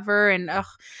whatever. And ugh,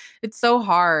 it's so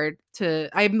hard to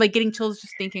I'm like getting chills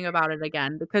just thinking about it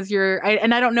again because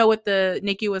and I don't know what the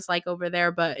NICU was like over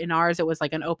there, but in ours it was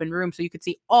like an open room. So you could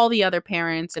see all the other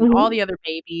parents and all Mm-hmm. the other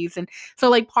babies. And so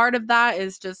like part of that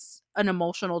is just an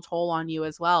emotional toll on you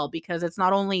as well because it's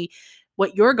not only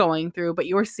what you're going through, but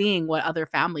you're seeing what other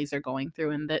families are going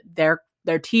through and that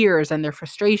their tears and their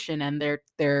frustration and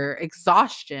their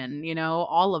exhaustion, you know,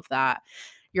 all of that.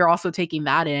 You're also taking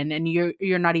that in and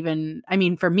you're not even I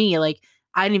mean, for me, like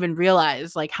I didn't even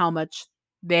realize like how much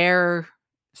their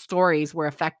stories were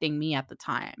affecting me at the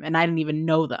time and I didn't even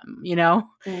know them, you know?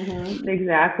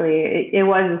 Exactly. It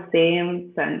was the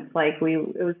same sense. Like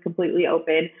it was completely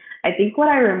open. I think what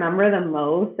I remember the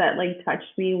most that like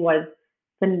touched me was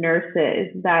the nurses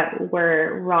that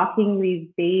were rocking these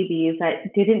babies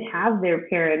that didn't have their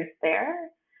parents there.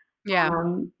 Yeah.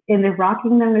 And they're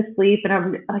rocking them to sleep. And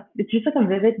I'm like, it's just like a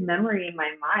vivid memory in my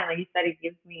mind. Like you said, it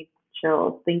gives me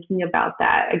chills thinking about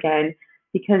that again,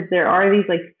 because there are these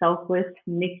like selfless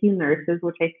NICU nurses,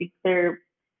 which I think they're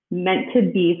meant to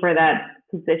be for that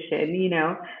position, you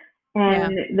know, Yeah.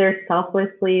 and they're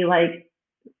selflessly like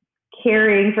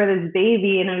caring for this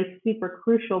baby in a super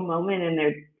crucial moment in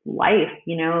their life,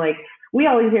 you know, like we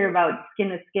always hear about skin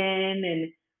to skin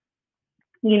and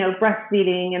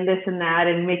breastfeeding and this and that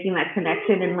and making that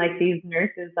connection. And like these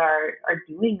nurses are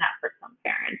doing that for some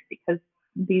parents because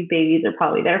these babies are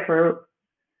probably there for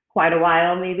quite a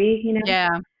while, maybe. Yeah.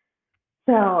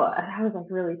 So that was like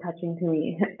really touching to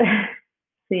me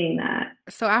seeing that.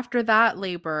 So after that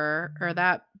labor or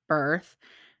that birth,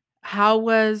 how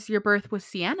was your birth with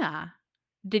Sienna?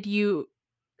 Did you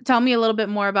tell me a little bit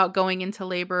more about going into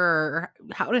labor or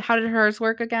how did hers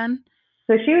work again?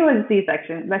 So she was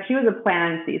C-section, but she was a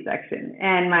planned C-section,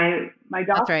 and my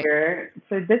That's right. doctor.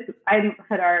 So this I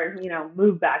had already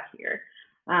moved back here,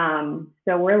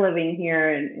 so we're living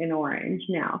here in Orange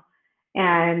now,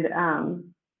 and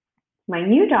my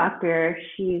new doctor,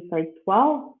 she's like,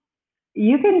 well,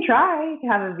 you can try to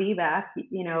have a VBAC,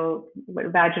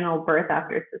 vaginal birth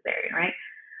after cesarean, right?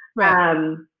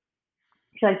 Right.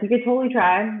 She's like, you could totally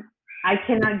try. I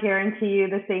cannot guarantee you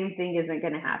the same thing isn't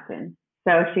going to happen.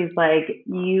 So she's like,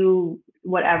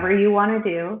 whatever you want to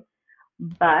do,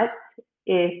 but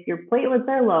if your platelets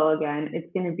are low again,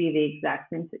 it's going to be the exact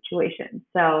same situation.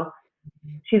 So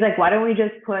she's like, why don't we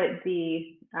just put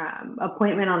the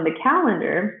appointment on the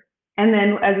calendar? And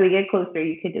then as we get closer,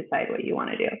 you could decide what you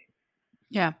want to do.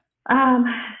 Yeah. Um,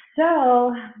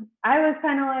 so I was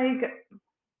kind of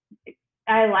like,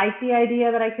 I like the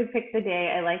idea that I could pick the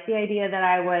day. I like the idea that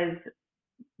I was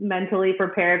mentally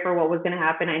prepared for what was going to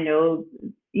happen. I know,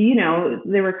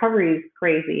 the recovery is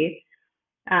crazy.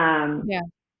 Um, Yeah.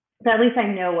 so at least I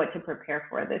know what to prepare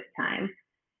for this time.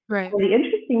 Right. The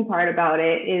interesting part about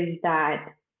it is that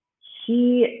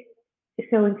she,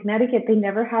 so in Connecticut, they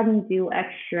never had me do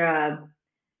extra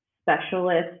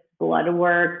specialist blood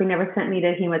work. They never sent me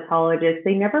to hematologists.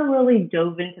 They never really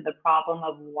dove into the problem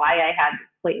of why I had this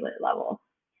platelet level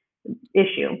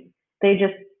issue. They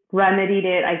just remedied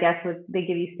it, I guess, with they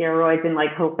give you steroids and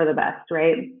like hope for the best,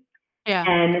 right? Yeah.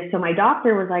 And so my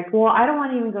doctor was like, well, I don't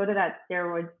want to even go to that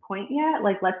steroids point yet.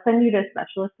 Like, let's send you to a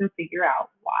specialist and figure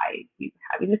out why you're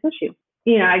having this issue.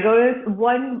 I go to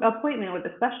one appointment with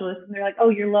a specialist and they're like, oh,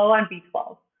 you're low on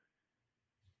B12.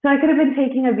 So I could have been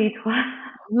taking a B12.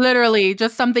 Literally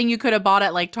just something you could have bought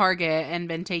at like Target and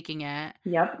been taking it.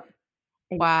 Yep,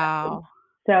 exactly. Wow.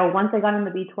 So once I got on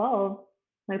the B12,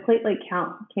 my platelet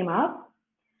count came up.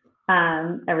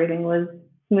 Everything was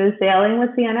smooth sailing with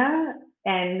Sienna,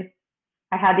 and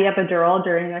I had the epidural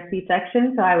during a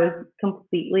C-section, so I was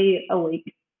completely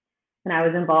awake and I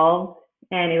was involved,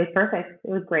 and it was perfect. It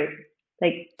was great.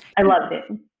 Like I loved it.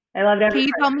 I loved every Can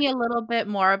you part tell of me a little bit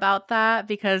more about that?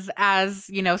 Because as,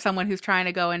 you know, someone who's trying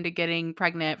to go into getting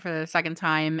pregnant for the second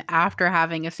time after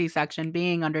having a C-section,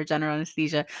 being under general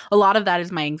anesthesia, a lot of that is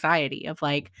my anxiety of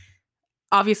like,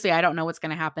 obviously I don't know what's going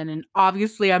to happen. And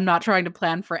obviously I'm not trying to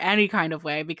plan for any kind of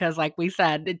way because like we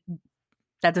said,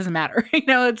 that doesn't matter. You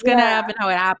know, it's it. going to Yeah. happen how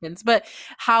it happens. But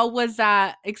how was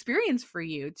that experience for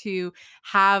you to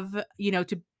have, you know,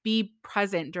 to be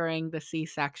present during the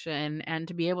C-section and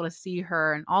to be able to see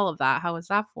her and all of that? How was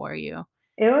that for you?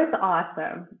 It was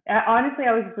awesome. Honestly,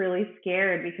 I was really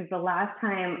scared because the last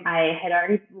time I had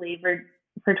already labored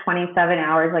for 27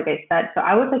 hours, like I said. So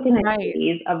I was like in a Right.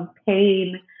 daze of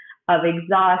pain, of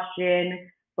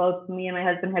exhaustion. Both me and my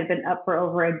husband had been up for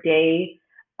over a day.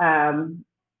 Um,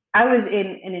 I was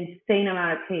in an insane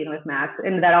amount of pain with Max,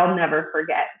 and that I'll never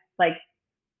forget. Like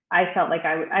I felt like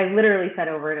I literally said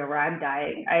over and over, "I'm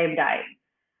dying. I am dying."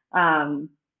 Um,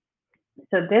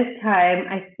 so this time,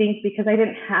 I think because I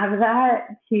didn't have that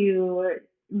to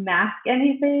mask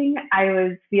anything, I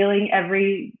was feeling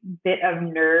every bit of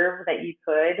nerve that you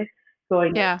could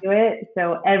going Yeah. into it.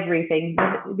 So everything,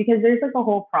 because there's like a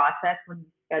whole process when you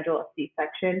schedule a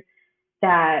C-section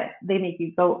that they make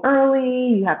you go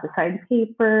early, you have to sign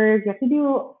papers, you have to do,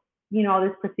 all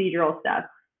this procedural stuff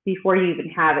before you even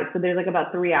have it. So there's like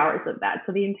about 3 hours of that.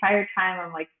 So the entire time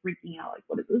I'm like freaking out, like,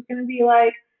 what is this going to be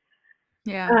like?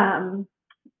 Yeah. Um,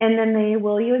 and then they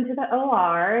wheel you into the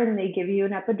OR and they give you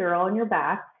an epidural in your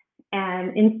back,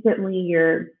 and instantly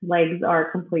your legs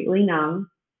are completely numb,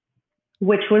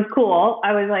 which was cool.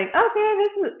 I was like, okay,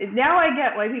 this is now I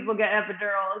get why people get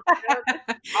epidurals. This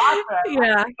is awesome. I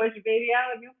Yeah. can push a baby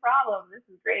out with no problem. This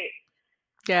is great.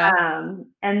 Yeah.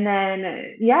 And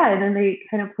then yeah, and then they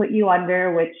kind of put you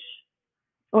under, which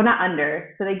well, not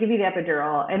under. So they give you the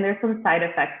epidural, and there's some side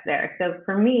effects there. So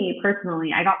for me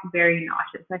personally, I got very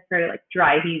nauseous. I started like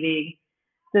dry heaving.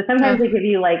 So sometimes Ugh. they give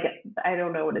you like, I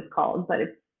don't know what it's called, but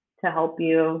it's to help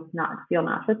you not feel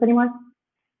nauseous anymore.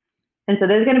 And so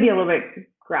there's going to be a little bit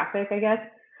graphic, I guess.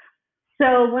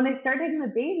 So when they start taking the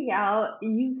baby out,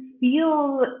 you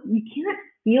can't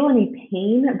feel any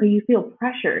pain, but you feel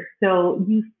pressure. So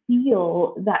you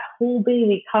feel that whole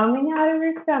baby coming out of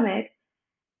your stomach,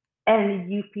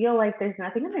 and you feel like there's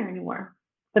nothing in there anymore.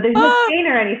 But there's no Ah! pain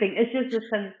or anything. It's just the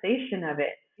sensation of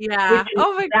it, which Yeah.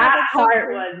 Oh my God, that that's so part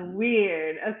crazy. was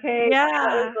weird. Okay, that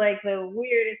was Yeah. like the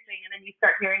weirdest thing. And then you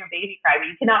start hearing a baby cry, but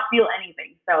you cannot feel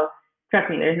anything. So trust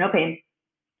me, there's no pain.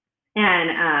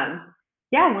 And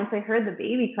yeah, once I heard the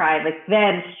baby cry, like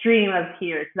then stream of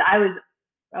tears. I was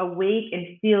awake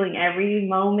and feeling every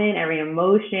moment, every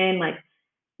emotion. Like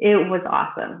it was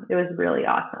awesome. It was really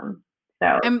awesome.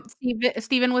 So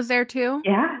Steven was there too?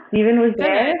 yeah, Steven was Good.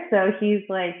 there. So he's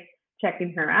like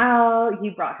checking her out. He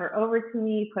brought her over to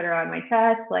me, put her on my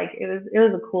chest. Like it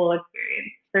was a cool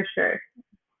experience for sure.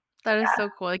 That is so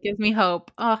cool. It gives me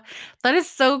hope. Oh, that is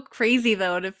so crazy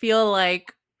though to feel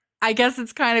like I guess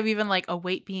it's kind of even like a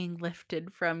weight being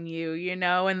lifted from you,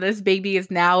 and this baby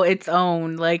is now its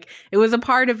own. Like it was a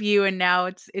part of you and now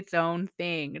it's its own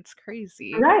thing. It's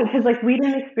crazy. Right, because like we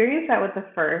didn't experience that with the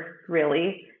first,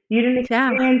 really. You didn't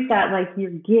Yeah. experience that like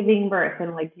you're giving birth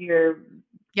and like you're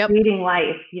Yep. creating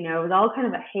life, it was all kind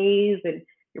of a haze and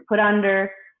you're put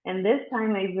under. And this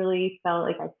time I really felt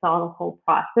like I saw the whole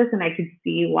process and I could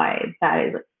see why that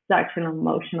is such an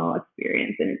emotional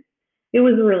experience. And it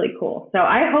was really cool. So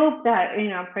I hope that,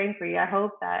 I'm praying for you. I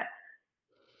hope that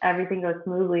everything goes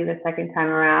smoothly the second time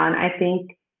around. I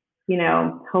think,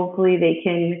 hopefully they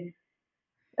can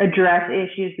address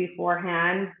issues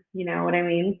beforehand. You know what I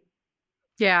mean?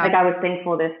 Yeah. Like I was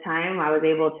thankful this time I was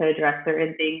able to address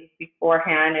certain things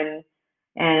beforehand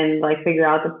and like figure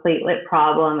out the platelet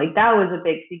problem. Like that was a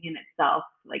big thing in itself.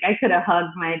 Like I could have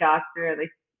hugged my doctor. Like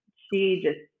she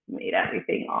just made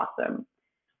everything awesome.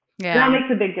 And that Yeah.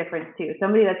 makes a big difference too.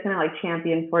 Somebody that's gonna like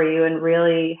champion for you and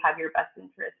really have your best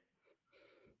interest.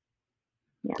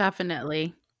 Yeah.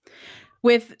 Definitely.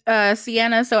 With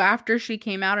Sienna, so after she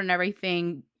came out and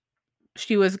everything,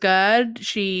 she was good.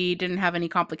 She didn't have any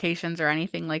complications or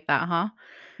anything like that, huh?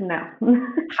 No.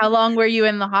 How long were you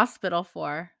in the hospital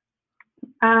for?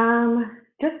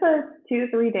 Just for 2 or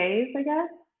 3 days, I guess.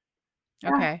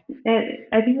 Yeah. Okay.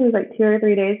 I think it was like 2 or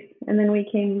 3 days, and then we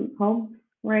came home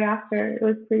right after. It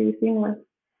was pretty seamless.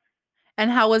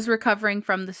 And how was recovering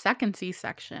from the second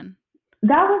C-section?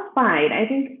 That was fine. I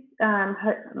think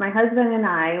my husband and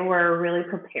I were really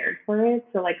prepared for it.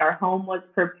 So like our home was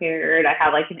prepared. I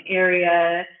had like an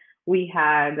area. We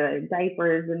had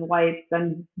diapers and wipes,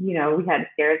 and we had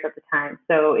stairs at the time.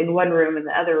 So in one room, in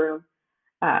the other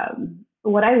room.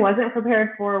 What I wasn't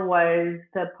prepared for was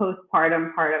the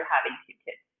postpartum part of having two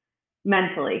kids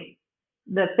mentally.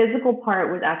 The physical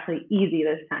part was actually easy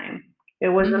this time. It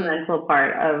was the Mhm. mental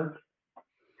part of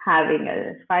having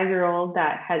a 5-year-old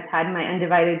that has had my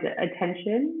undivided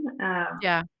attention.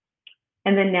 Yeah.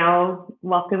 And then now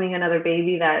welcoming another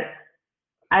baby that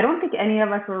I don't think any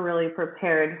of us were really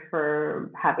prepared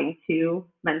for having two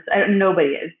months. Nobody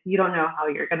is. You don't know how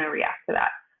you're going to react to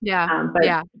that. Yeah. But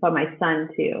Yeah. my son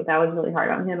too, that was really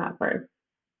hard on him at first.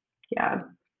 Yeah.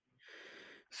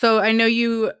 So I know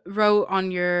you wrote on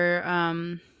your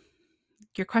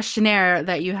your questionnaire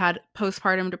that you had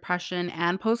postpartum depression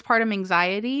and postpartum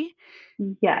anxiety.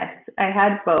 Yes, I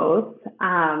had both.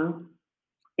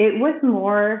 It was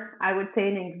more, I would say,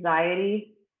 an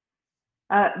anxiety,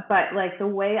 but like the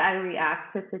way I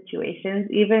react to situations,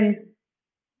 even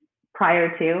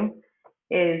prior to,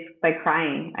 is by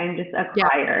crying. I'm just a Yeah,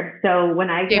 crier. So when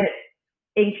I same. get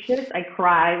anxious, I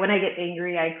cry. When I get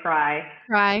angry, I cry.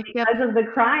 Cry. Yep. Because of the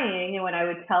crying, and when I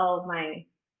would tell my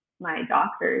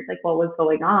doctors like what was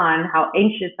going on, how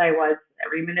anxious I was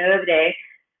every minute of the day,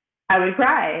 I would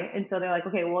cry. And so they're like,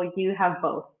 okay, well, you have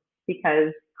both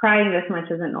because crying this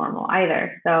much isn't normal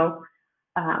either. So,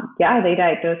 yeah, they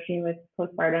diagnosed me with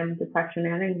postpartum depression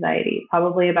and anxiety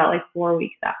probably about like 4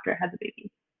 weeks after I had the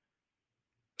baby.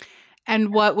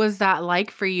 And what was that like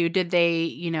for you? Did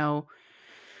they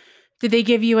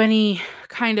give you any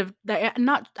kind of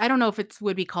not I don't know if it's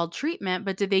would be called treatment,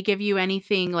 but did they give you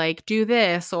anything like do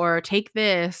this or take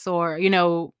this or,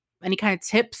 any kind of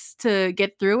tips to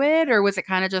get through it? Or was it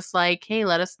kind of just like, hey,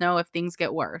 let us know if things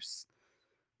get worse?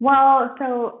 Well,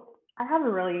 so I have a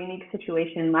really unique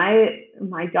situation.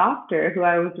 My doctor, who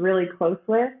I was really close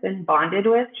with and bonded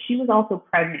with, she was also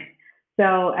pregnant.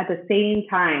 So at the same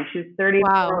time, she was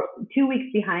Wow. 34, 2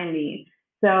 weeks behind me.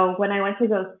 So when I went to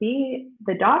go see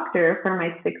the doctor for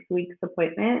my 6 weeks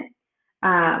appointment,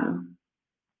 um,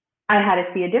 I had to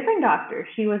see a different doctor.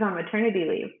 She was on maternity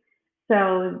leave.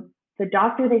 So the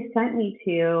doctor they sent me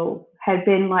to had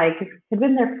been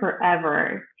there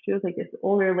forever. She was like this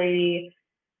older lady.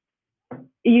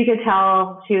 You could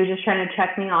tell she was just trying to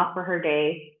check me off for her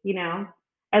day, you know?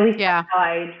 At least Yeah. that's how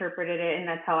I interpreted it and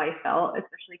that's how I felt,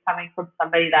 especially coming from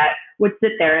somebody that would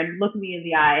sit there and look me in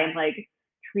the eye and like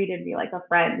treated me like a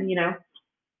friend, you know?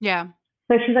 Yeah.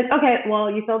 So she's like, okay,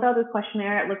 well, you filled out this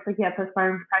questionnaire. It looks like you have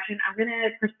postpartum depression. I'm going to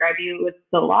prescribe you with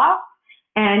Zoloft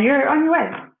and you're on your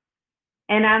way.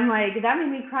 And I'm like, that made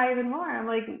me cry even more. I'm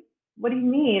like, what do you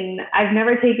mean? I've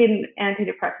never taken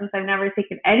antidepressants. I've never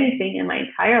taken anything in my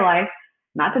entire life.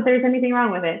 Not that there's anything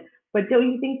wrong with it, but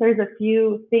don't you think there's a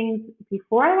few things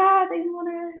before that you want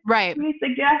to Right. maybe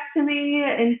suggest to me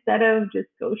instead of just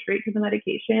go straight to the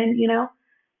medication, you know?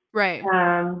 Right.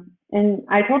 And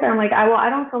I told her, I'm like, I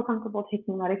don't feel comfortable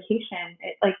taking medication.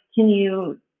 Like, can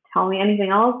you tell me anything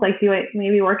else? Like, do I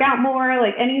maybe work out more?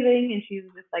 Like anything? And she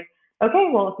was just like, okay,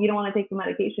 well, if you don't want to take the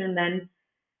medication, then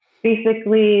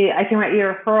basically I can write you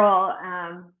a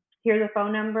referral. Here's a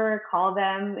phone number, call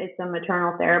them. It's a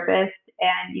maternal therapist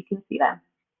and you can see them.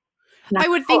 And I I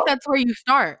would think that's where you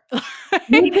start.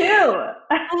 me too.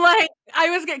 Like, I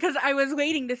was because I was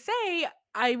waiting to say,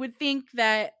 I would think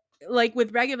that, like,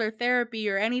 with regular therapy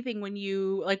or anything when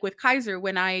you like, with Kaiser,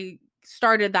 when I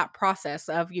started that process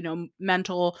of,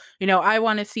 mental, "I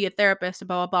wanna see a therapist,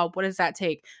 blah, blah, blah, what does that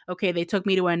take?" Okay, they took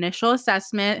me to an initial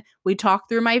assessment, we talked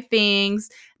through my things,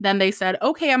 then they said,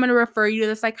 "Okay, I'm gonna refer you to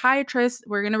the psychiatrist,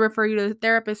 we're gonna refer you to the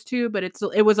therapist too," but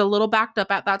it was a little backed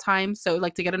up at that time, so,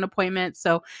 like, to get an appointment,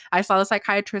 so I saw the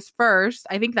psychiatrist first.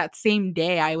 I think that same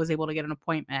day I was able to get an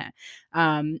appointment.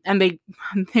 And they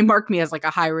they marked me as like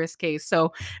a high risk case.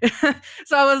 So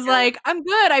so I was Yeah. like, I'm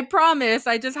good, I promise.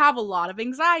 I just have a lot of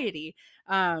anxiety.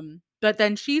 But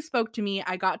then she spoke to me.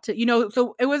 I got to,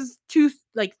 so it was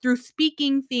through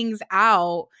speaking things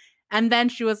out. And then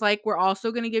she was like, we're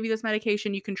also going to give you this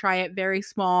medication. You can try it very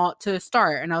small to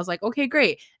start. And I was like, okay,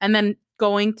 great. And then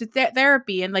going to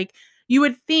therapy and like, you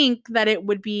would think that it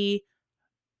would be,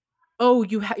 "Oh,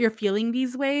 you're feeling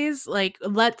these ways? Like,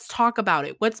 let's talk about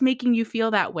it. What's making you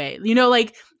feel that way?"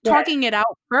 Like, Yes. talking it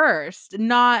out first,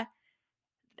 not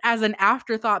as an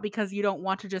afterthought because you don't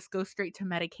want to just go straight to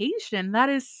medication. That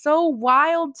is so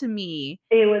wild to me.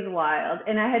 It was wild.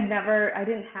 And I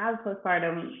didn't have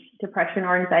postpartum depression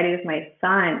or anxiety with my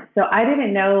son. So I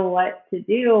didn't know what to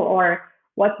do or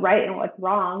what's right and what's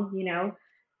wrong, you know?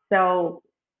 So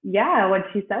yeah, when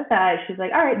she said that, she's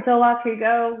like, all right, Zoloft, here you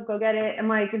go get it. I'm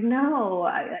like, no,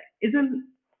 isn't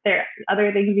there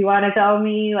other things you want to tell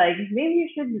me? Like maybe you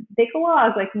should take a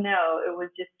walk. Like, no, it was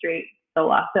just straight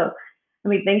Zoloft. So I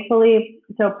mean, thankfully,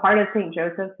 so part of St.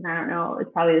 Joseph's, and I don't know,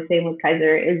 it's probably the same with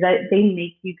Kaiser, is that they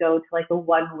make you go to like a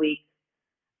 1 week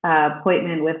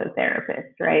appointment with a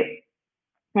therapist, right?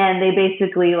 And they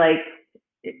basically like,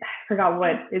 I forgot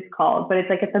what it's called, but it's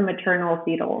like at the maternal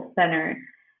fetal center.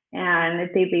 And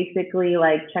they basically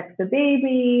like check the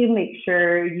baby, make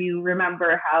sure you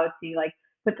remember how to like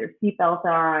put their seatbelt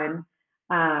on.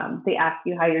 They ask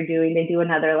you how you're doing. They do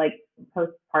another like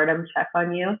postpartum check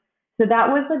on you. So that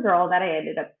was the girl that I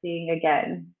ended up seeing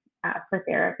again for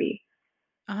therapy.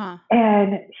 Uh-huh.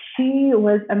 And she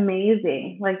was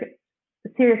amazing. Like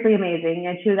seriously amazing.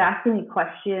 And she was asking me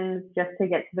questions just to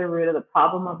get to the root of the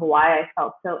problem of why I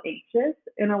felt so anxious.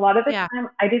 And a lot of the Yeah. time,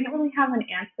 I didn't really have an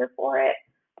answer for it.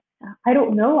 I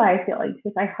don't know why I feel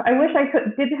anxious. I wish I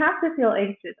didn't have to feel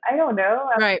anxious. I don't know.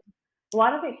 Right. A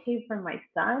lot of it came from my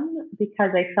son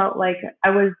because I felt like I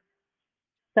was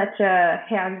such a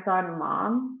hands-on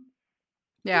mom.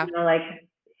 Yeah. Like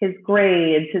his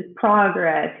grades, his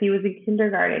progress. He was in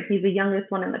kindergarten. He's the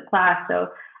youngest one in the class, so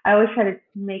I always try to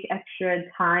make extra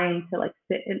time to like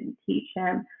sit and teach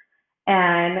him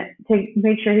and to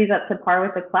make sure he's up to par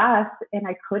with the class. And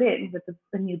I couldn't with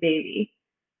the new baby.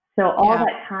 So all Yeah.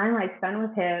 that time I spent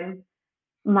with him,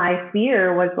 my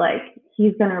fear was like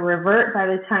he's gonna revert by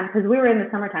the time, because we were in the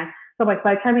summertime. So like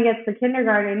by the time he gets to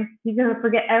kindergarten, he's gonna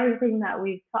forget everything that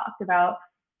we've talked about,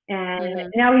 and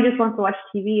Mhm. now he just wants to watch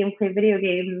TV and play video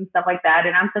games and stuff like that.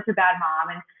 And I'm such a bad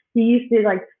mom. And he used to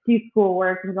like do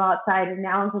schoolwork and go outside, and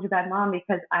now I'm such a bad mom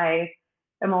because I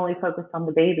am only focused on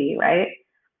the baby, right?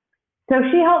 So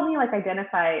she helped me like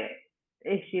identify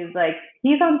issues, like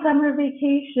he's on summer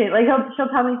vacation, like she'll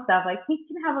tell me stuff like he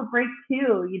can have a break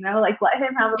too, like let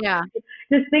him have Yeah.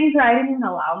 just things that I didn't even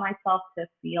allow myself to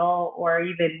feel, or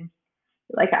even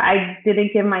like I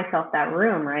didn't give myself that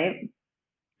room, right?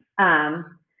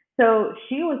 um so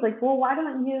she was like, well, why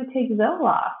don't you take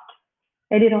Zoloft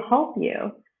and it'll help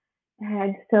you?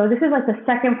 And so this is like the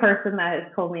second person that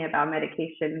has told me about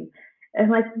medication.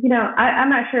 And like, I'm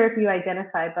not sure if you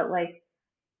identify, but like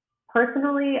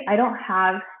personally, I don't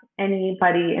have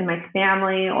anybody in my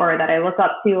family or that I look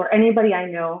up to, or anybody I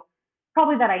know,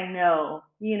 probably that I know,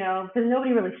 because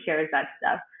nobody really shares that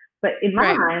stuff. But in my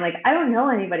Right. mind, like I don't know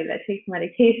anybody that takes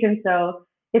medication. So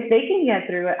if they can get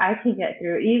through it, I can get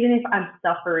through it, even if I'm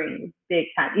suffering big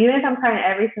time, even if I'm crying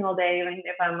every single day, even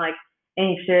if I'm like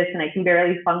anxious and I can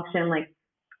barely function, like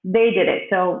they did it.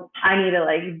 So I need to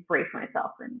like brace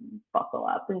myself and buckle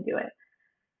up and do it.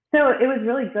 So it was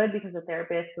really good because the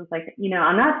therapist was like,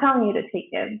 I'm not telling you to take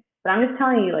it, but I'm just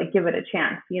telling you, like, give it a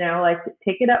chance. Like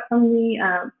take it up from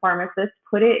the pharmacist,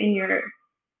 put it in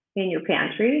your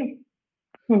pantry,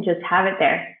 and just have it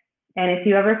there. And if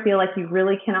you ever feel like you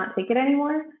really cannot take it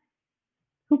anymore,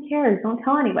 who cares? Don't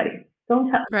tell anybody.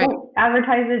 Right. Don't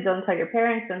advertise it. Don't tell your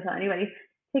parents. Don't tell anybody.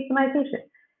 Take the medication.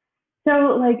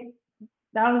 So like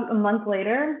that was a month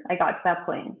later, I got to that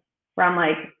point where I'm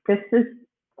like, this is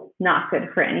not good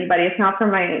for anybody. It's not good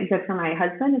for my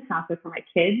husband. It's not good for my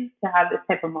kids to have this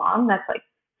type of mom that's like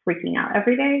freaking out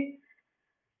every day.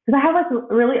 Because I have like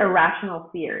really irrational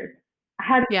fears. I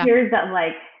had Yeah. fears that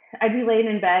like I'd be laying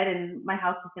in bed and my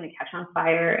house was gonna catch on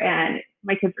fire and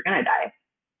my kids were gonna die.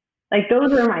 Like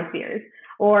those are my fears.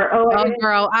 Or I Oh, didn't.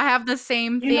 girl, I have the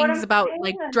same You know what things I'm about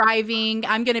like saying? driving.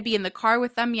 I'm gonna be in the car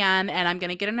with Yan, and I'm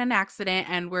gonna get in an accident,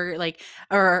 and we're like,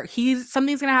 or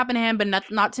something's gonna happen to him, but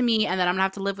not to me, and then I'm gonna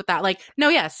have to live with that. Like, no,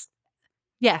 yes,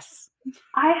 yes,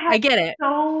 I had I get it.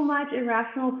 so much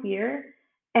irrational fear,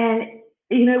 and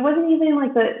it wasn't even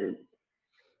like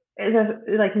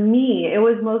like me. It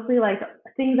was mostly like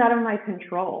things out of my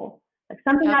control. Like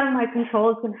something Yep. out of my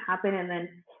control is gonna happen, and then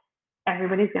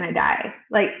everybody's gonna die.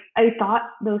 Like I thought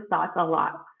those thoughts a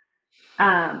lot.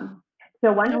 Um,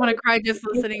 so one I want to day, cry just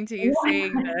listening to you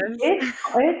saying this.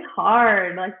 it's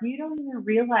hard. Like you don't even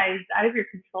realize out of your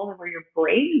control of where your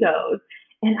brain goes.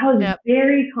 And I was Yep.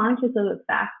 very conscious of the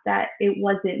fact that it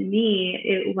wasn't me,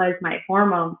 it was my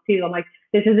hormones too. I'm like,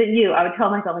 this isn't you. I would tell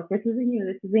myself, like, this isn't you,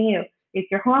 this isn't you. It's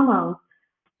your hormones.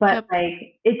 But Yep.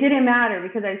 like it didn't matter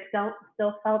because I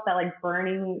still felt that like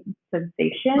burning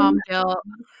sensation. Mom guilt.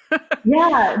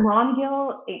 Yeah, mom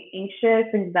guilt,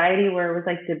 anxious, anxiety, where it was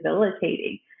like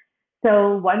debilitating.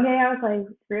 So one day I was like,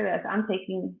 screw this. I'm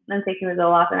taking the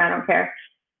Zoloft and I don't care.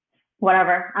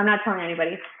 Whatever. I'm not telling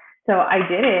anybody. So I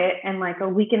did it, and like a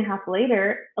week and a half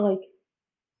later, like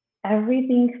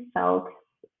everything felt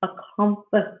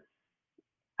accomplished.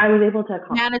 I was able to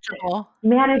accomplish it. Manageable.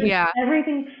 Manage Yeah.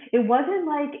 everything. It wasn't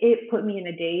like it put me in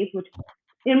a daze, which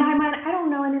in my mind, I don't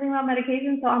know anything about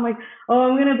medication, so I'm like, oh,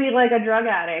 I'm gonna be like a drug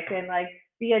addict and like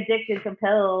be addicted to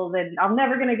pills, and I'm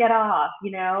never gonna get off.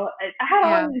 I had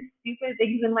all Yeah. these stupid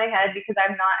things in my head because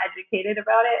I'm not educated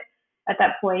about it at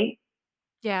that point.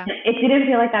 Yeah. It didn't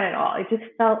feel like that at all. It just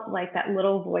felt like that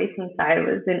little voice inside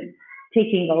wasn't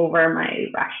taking over my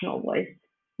rational voice.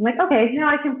 I'm like, okay, now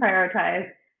I can prioritize.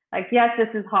 Like, yes, this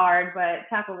is hard, but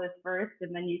tackle this first,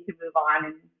 and then you can move on,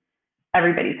 and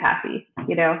everybody's happy.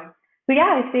 So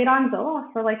yeah, I stayed on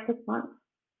Zoloft for like 6 months.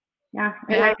 Yeah,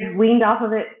 and I Yeah. weaned off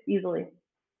of it easily.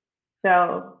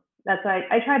 So that's why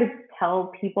I try to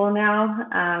tell people now.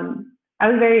 I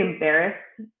was very embarrassed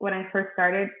when I first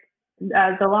started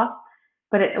Zoloft,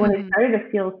 but when it Mhm. started to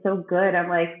feel so good, I'm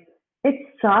like, it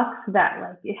sucks that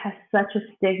like it has such a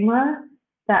stigma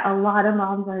that a lot of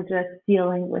moms are just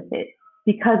dealing with it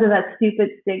because of that stupid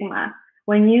stigma.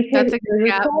 When you could, That's a there's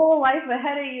yeah, a whole life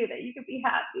ahead of you that you could be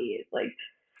happy. It's like,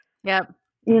 yeah.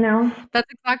 you know,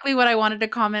 That's exactly what I wanted to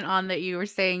comment on that you were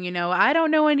saying, I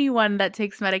don't know anyone that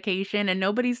takes medication and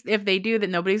nobody's if they do that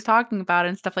nobody's talking about it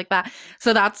and stuff like that.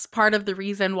 So that's part of the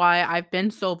reason why I've been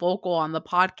so vocal on the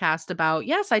podcast about,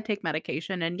 yes, I take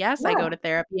medication and yes, I go yeah, to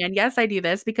therapy and yes, I do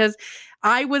this because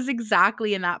I was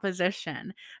exactly in that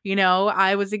position.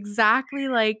 I was exactly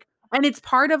like and it's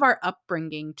part of our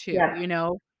upbringing too, yeah,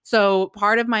 So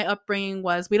part of my upbringing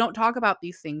was we don't talk about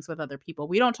these things with other people.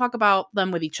 We don't talk about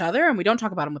them with each other and we don't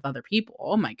talk about them with other people.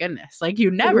 Oh my goodness. Like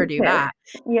you never do abusive. that.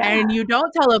 Yeah. And you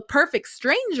don't tell a perfect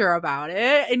stranger about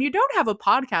it. And you don't have a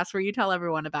podcast where you tell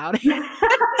everyone about it.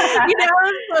 you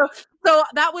know? So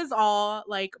that was all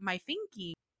like my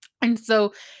thinking. And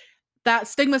so that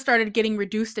stigma started getting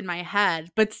reduced in my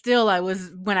head, but still I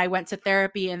was when I went to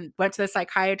therapy and went to the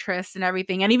psychiatrist and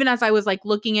everything. And even as I was like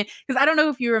looking at because I don't know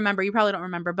if you remember, you probably don't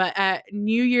remember, but at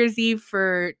New Year's Eve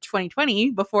for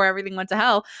 2020, before everything went to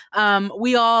hell,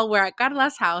 we all were at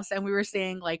Carla's house and we were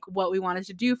saying like what we wanted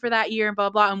to do for that year and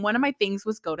blah blah. And one of my things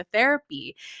was go to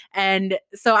therapy. And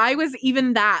so I was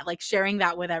even that, like sharing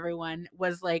that with everyone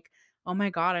was like, oh my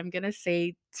God, I'm gonna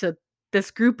say to this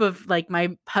group of like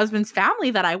my husband's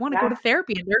family that I want to go to Yeah.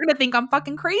 therapy and they're going to think I'm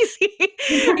fucking crazy,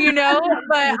 you know?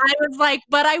 But I was like,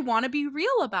 but I want to be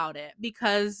real about it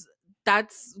because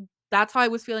that's that's how I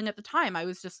was feeling at the time. I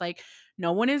was just like,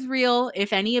 no one is real.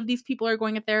 If any of these people are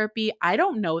going to therapy, I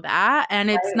don't know that.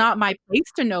 And it's Right. not my place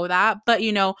to know that. But,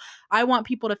 I want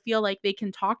people to feel like they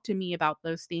can talk to me about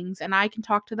those things and I can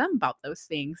talk to them about those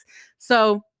things.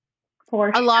 So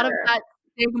For a lot of sure. that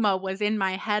stigma was in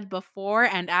my head before,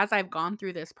 and as I've gone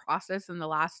through this process in the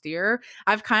last year,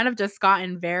 I've kind of just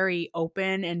gotten very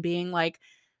open and being like,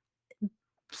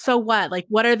 "So what? Like,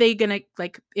 what are they gonna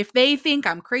like, if they think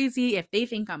I'm crazy, if they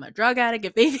think I'm a drug addict,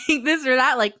 if they think this or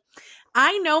that, like,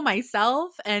 I know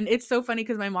myself." And it's so funny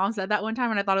because my mom said that one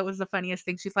time, and I thought it was the funniest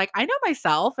thing. She's like, "I know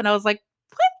myself." And I was like,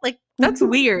 "What? Like, that's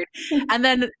weird." And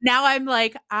then now I'm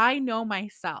like, I know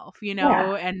myself,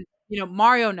 Yeah. and,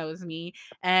 Mario knows me.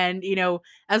 And,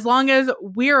 as long as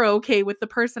we're okay with the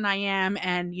person I am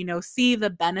and, see the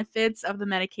benefits of the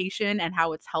medication and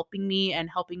how it's helping me and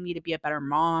helping me to be a better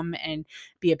mom and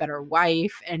be a better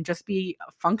wife and just be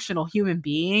a functional human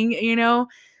being,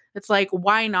 it's like,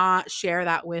 why not share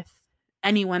that with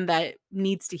anyone that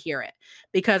needs to hear it?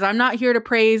 Because I'm not here to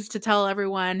praise to tell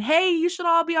everyone, "Hey, you should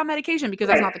all be on medication," because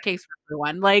that's Right. not the case for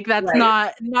everyone. Like that's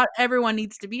Right. not everyone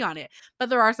needs to be on it. But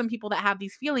there are some people that have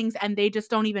these feelings and they just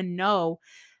don't even know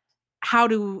how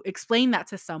to explain that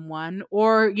to someone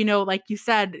or like you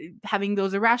said, having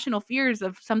those irrational fears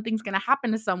of something's going to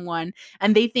happen to someone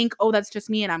and they think, oh, that's just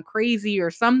me and I'm crazy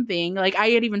or something. Like I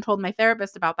had even told my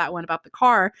therapist about that one about the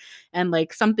car and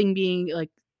like something being like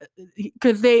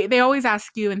because they always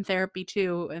ask you in therapy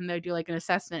too and they do like an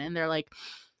assessment and they're like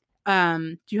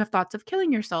do you have thoughts of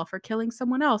killing yourself or killing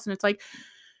someone else? And it's like,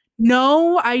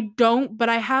 no, I don't, but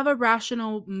I have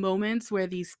irrational moments where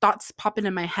these thoughts pop into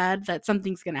my head that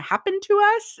something's gonna happen to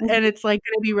us, and Mhm. it's, like,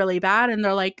 gonna be really bad, and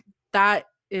they're like, "That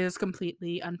is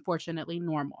completely, unfortunately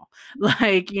normal."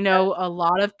 Like, a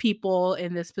lot of people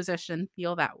in this position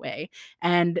feel that way,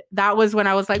 and that was when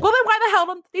I was like, "Well, then why the hell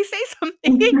don't they say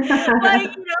something?" Like,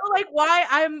 like, why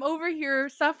I'm over here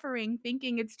suffering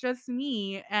thinking it's just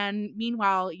me, and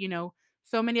meanwhile,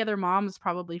 so many other moms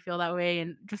probably feel that way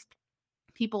and just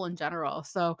people in general.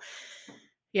 So,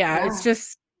 yeah, it's Yeah.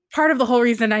 just part of the whole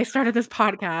reason I started this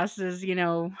podcast is,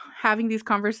 having these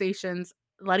conversations,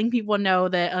 letting people know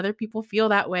that other people feel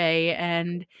that way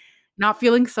and not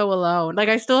feeling so alone. Like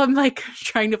I still am like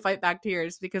trying to fight back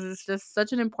tears because it's just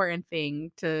such an important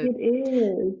thing to It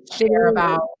is. It share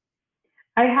about. is.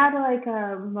 I had like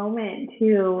a moment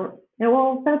too. And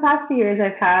well, for the past few years,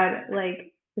 I've had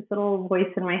like this little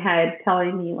voice in my head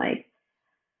telling me like,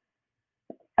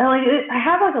 I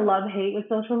have like a love hate with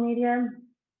social media.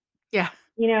 Yeah.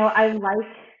 I like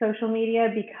social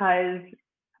media because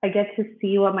I get to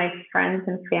see what my friends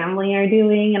and family are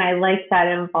doing, and I like that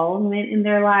involvement in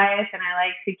their life, and I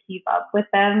like to keep up with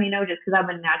them, just because I'm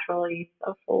a naturally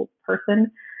social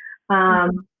person.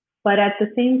 Mhm. But at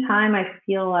the same time, I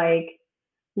feel like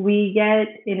we get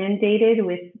inundated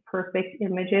with perfect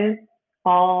images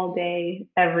all day,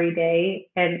 every day,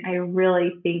 and I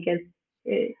really think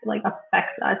it like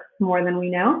affects us more than we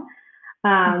know.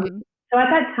 Um, Mhm. so at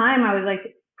that time, I was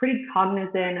like pretty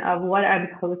cognizant of what I'm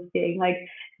posting. Like,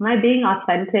 am I being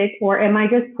authentic or am I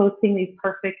just posting these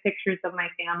perfect pictures of my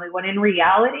family when in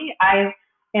reality, I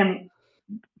am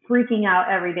freaking out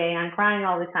every day. I'm crying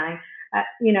all the time.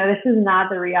 This is not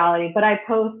the reality, but I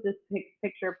post this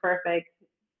picture perfect,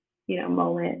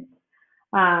 moment.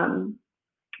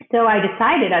 So I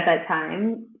decided at that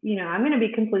time, I'm going to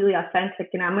be completely authentic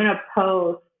and I'm going to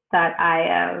post that I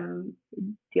am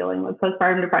dealing with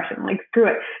postpartum depression. Like, screw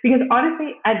it. Because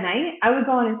honestly, at night, I would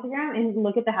go on Instagram and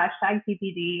look at the hashtag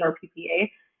PPD or PPA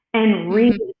and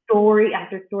read story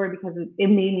after story because it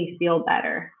made me feel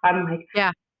better. I'm like,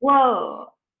 yeah, whoa,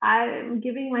 I'm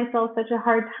giving myself such a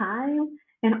hard time.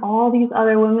 And all these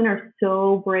other women are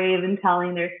so brave in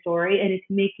telling their story, and it's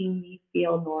making me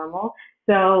feel normal.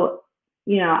 So,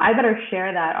 I better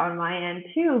share that on my end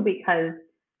too, because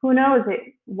who knows,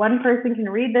 one person can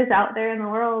read this out there in the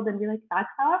world and be like, that's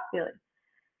how I'm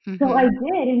feeling. So I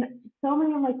did, and so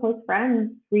many of my close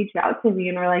friends reached out to me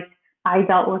and were like, I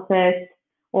dealt with this,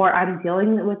 or I'm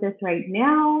dealing with this right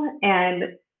now. And,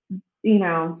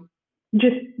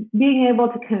 just being able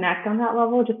to connect on that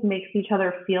level just makes each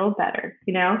other feel better,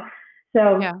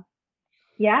 So,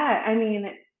 yeah, I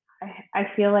mean, I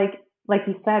feel like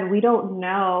you said, we don't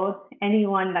know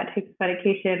anyone that takes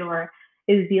medication or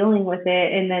is dealing with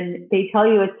it. And then they tell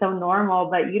you it's so normal,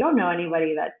 but you don't know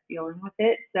anybody that's dealing with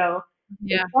it. So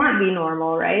it can't be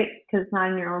normal, right? Because it's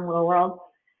not in your own little world.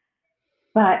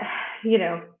 But,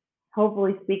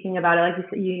 hopefully speaking about it, like you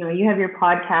said, you have your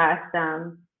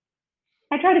podcast.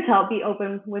 I try to be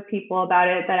open with people about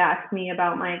it that ask me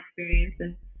about my experience,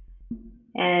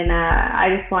 and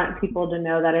I just want people to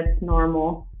know that it's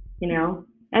normal, and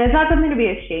it's not something to be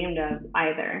ashamed of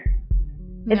either.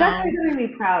 It's actually something to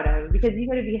be proud of, because you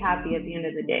got to be happy at the end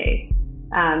of the day.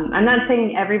 I'm not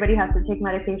saying everybody has to take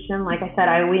medication. Like I said,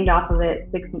 I weaned off of it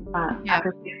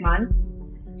after 6 months,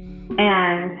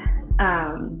 and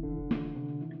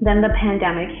then the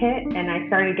pandemic hit, and I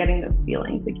started getting those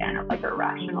feelings again of like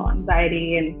irrational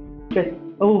anxiety and just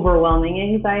overwhelming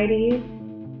anxiety.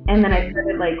 And then I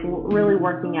started like really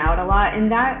working out a lot,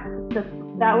 and that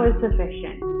was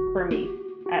sufficient for me,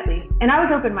 at least. And I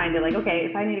was open-minded, like, okay,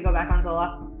 if I need to go back on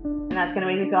Zoloft and that's going to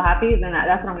make me feel happy, then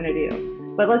that's what I'm going to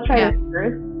do. But let's try this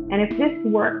first. And if this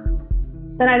works,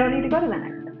 then I don't need to go to the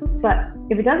next step. But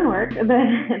if it doesn't work, then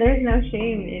there's no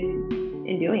shame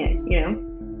in doing it,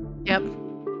 Yep.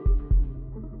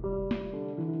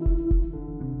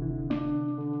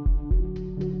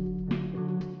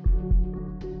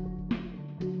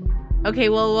 Okay,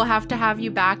 well, we'll have to have you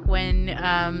back when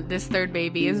this third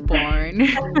baby is born.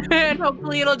 And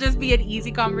hopefully it'll just be an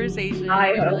easy conversation.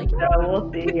 I hope so.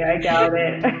 We'll see. I doubt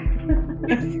it.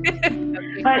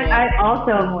 Okay, but cool. I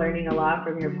also am learning a lot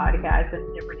from your podcast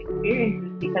and different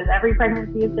experiences, because every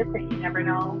pregnancy is different. You never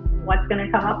know what's going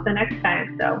to come up the next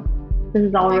time. So this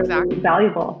is all really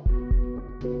valuable.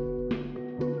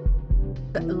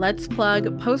 Let's plug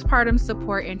Postpartum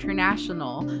Support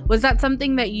International. Was that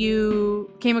something that you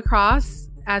came across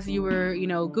as you were,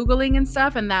 Googling and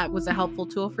stuff, and that was a helpful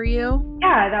tool for you?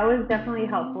 Yeah, that was definitely a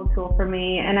helpful tool for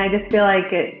me. And I just feel like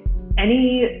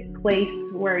any place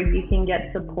where you can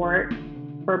get support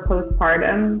for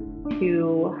postpartum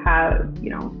to have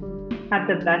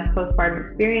the best postpartum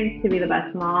experience, to be the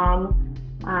best mom,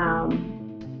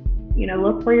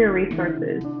 look for your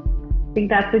resources. I think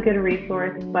that's a good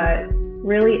resource, but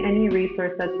really any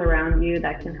resource that's around you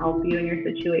that can help you in your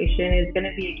situation is going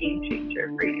to be a game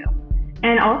changer for you.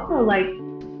 And also, like,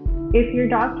 if your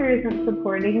doctor isn't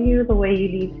supporting you the way you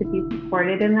need to be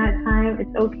supported in that time,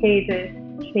 it's okay to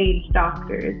change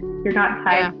doctors. You're not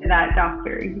tied to that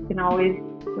doctor. You can always,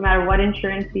 no matter what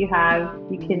insurance you have,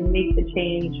 you can make the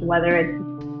change, whether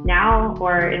it's now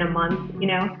or in a month,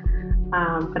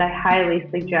 But I highly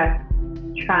suggest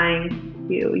trying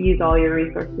to use all your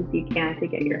resources you can to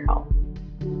get your help.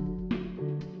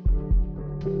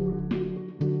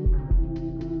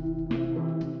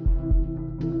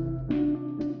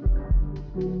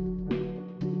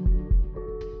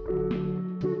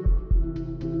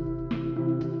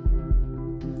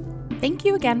 Thank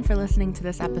you again for listening to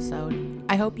this episode.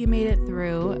 I hope you made it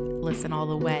through, listen all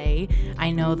the way. I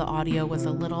know the audio was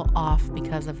a little off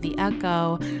because of the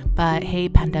echo, but hey,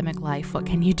 pandemic life, what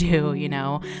can you do?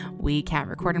 We can't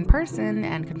record in person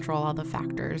and control all the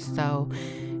factors, so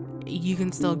you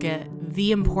can still get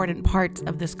the important parts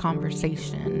of this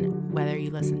conversation, whether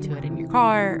you listen to it in your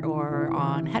car or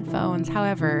on headphones,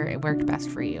 however it worked best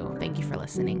for you. Thank you for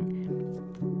listening.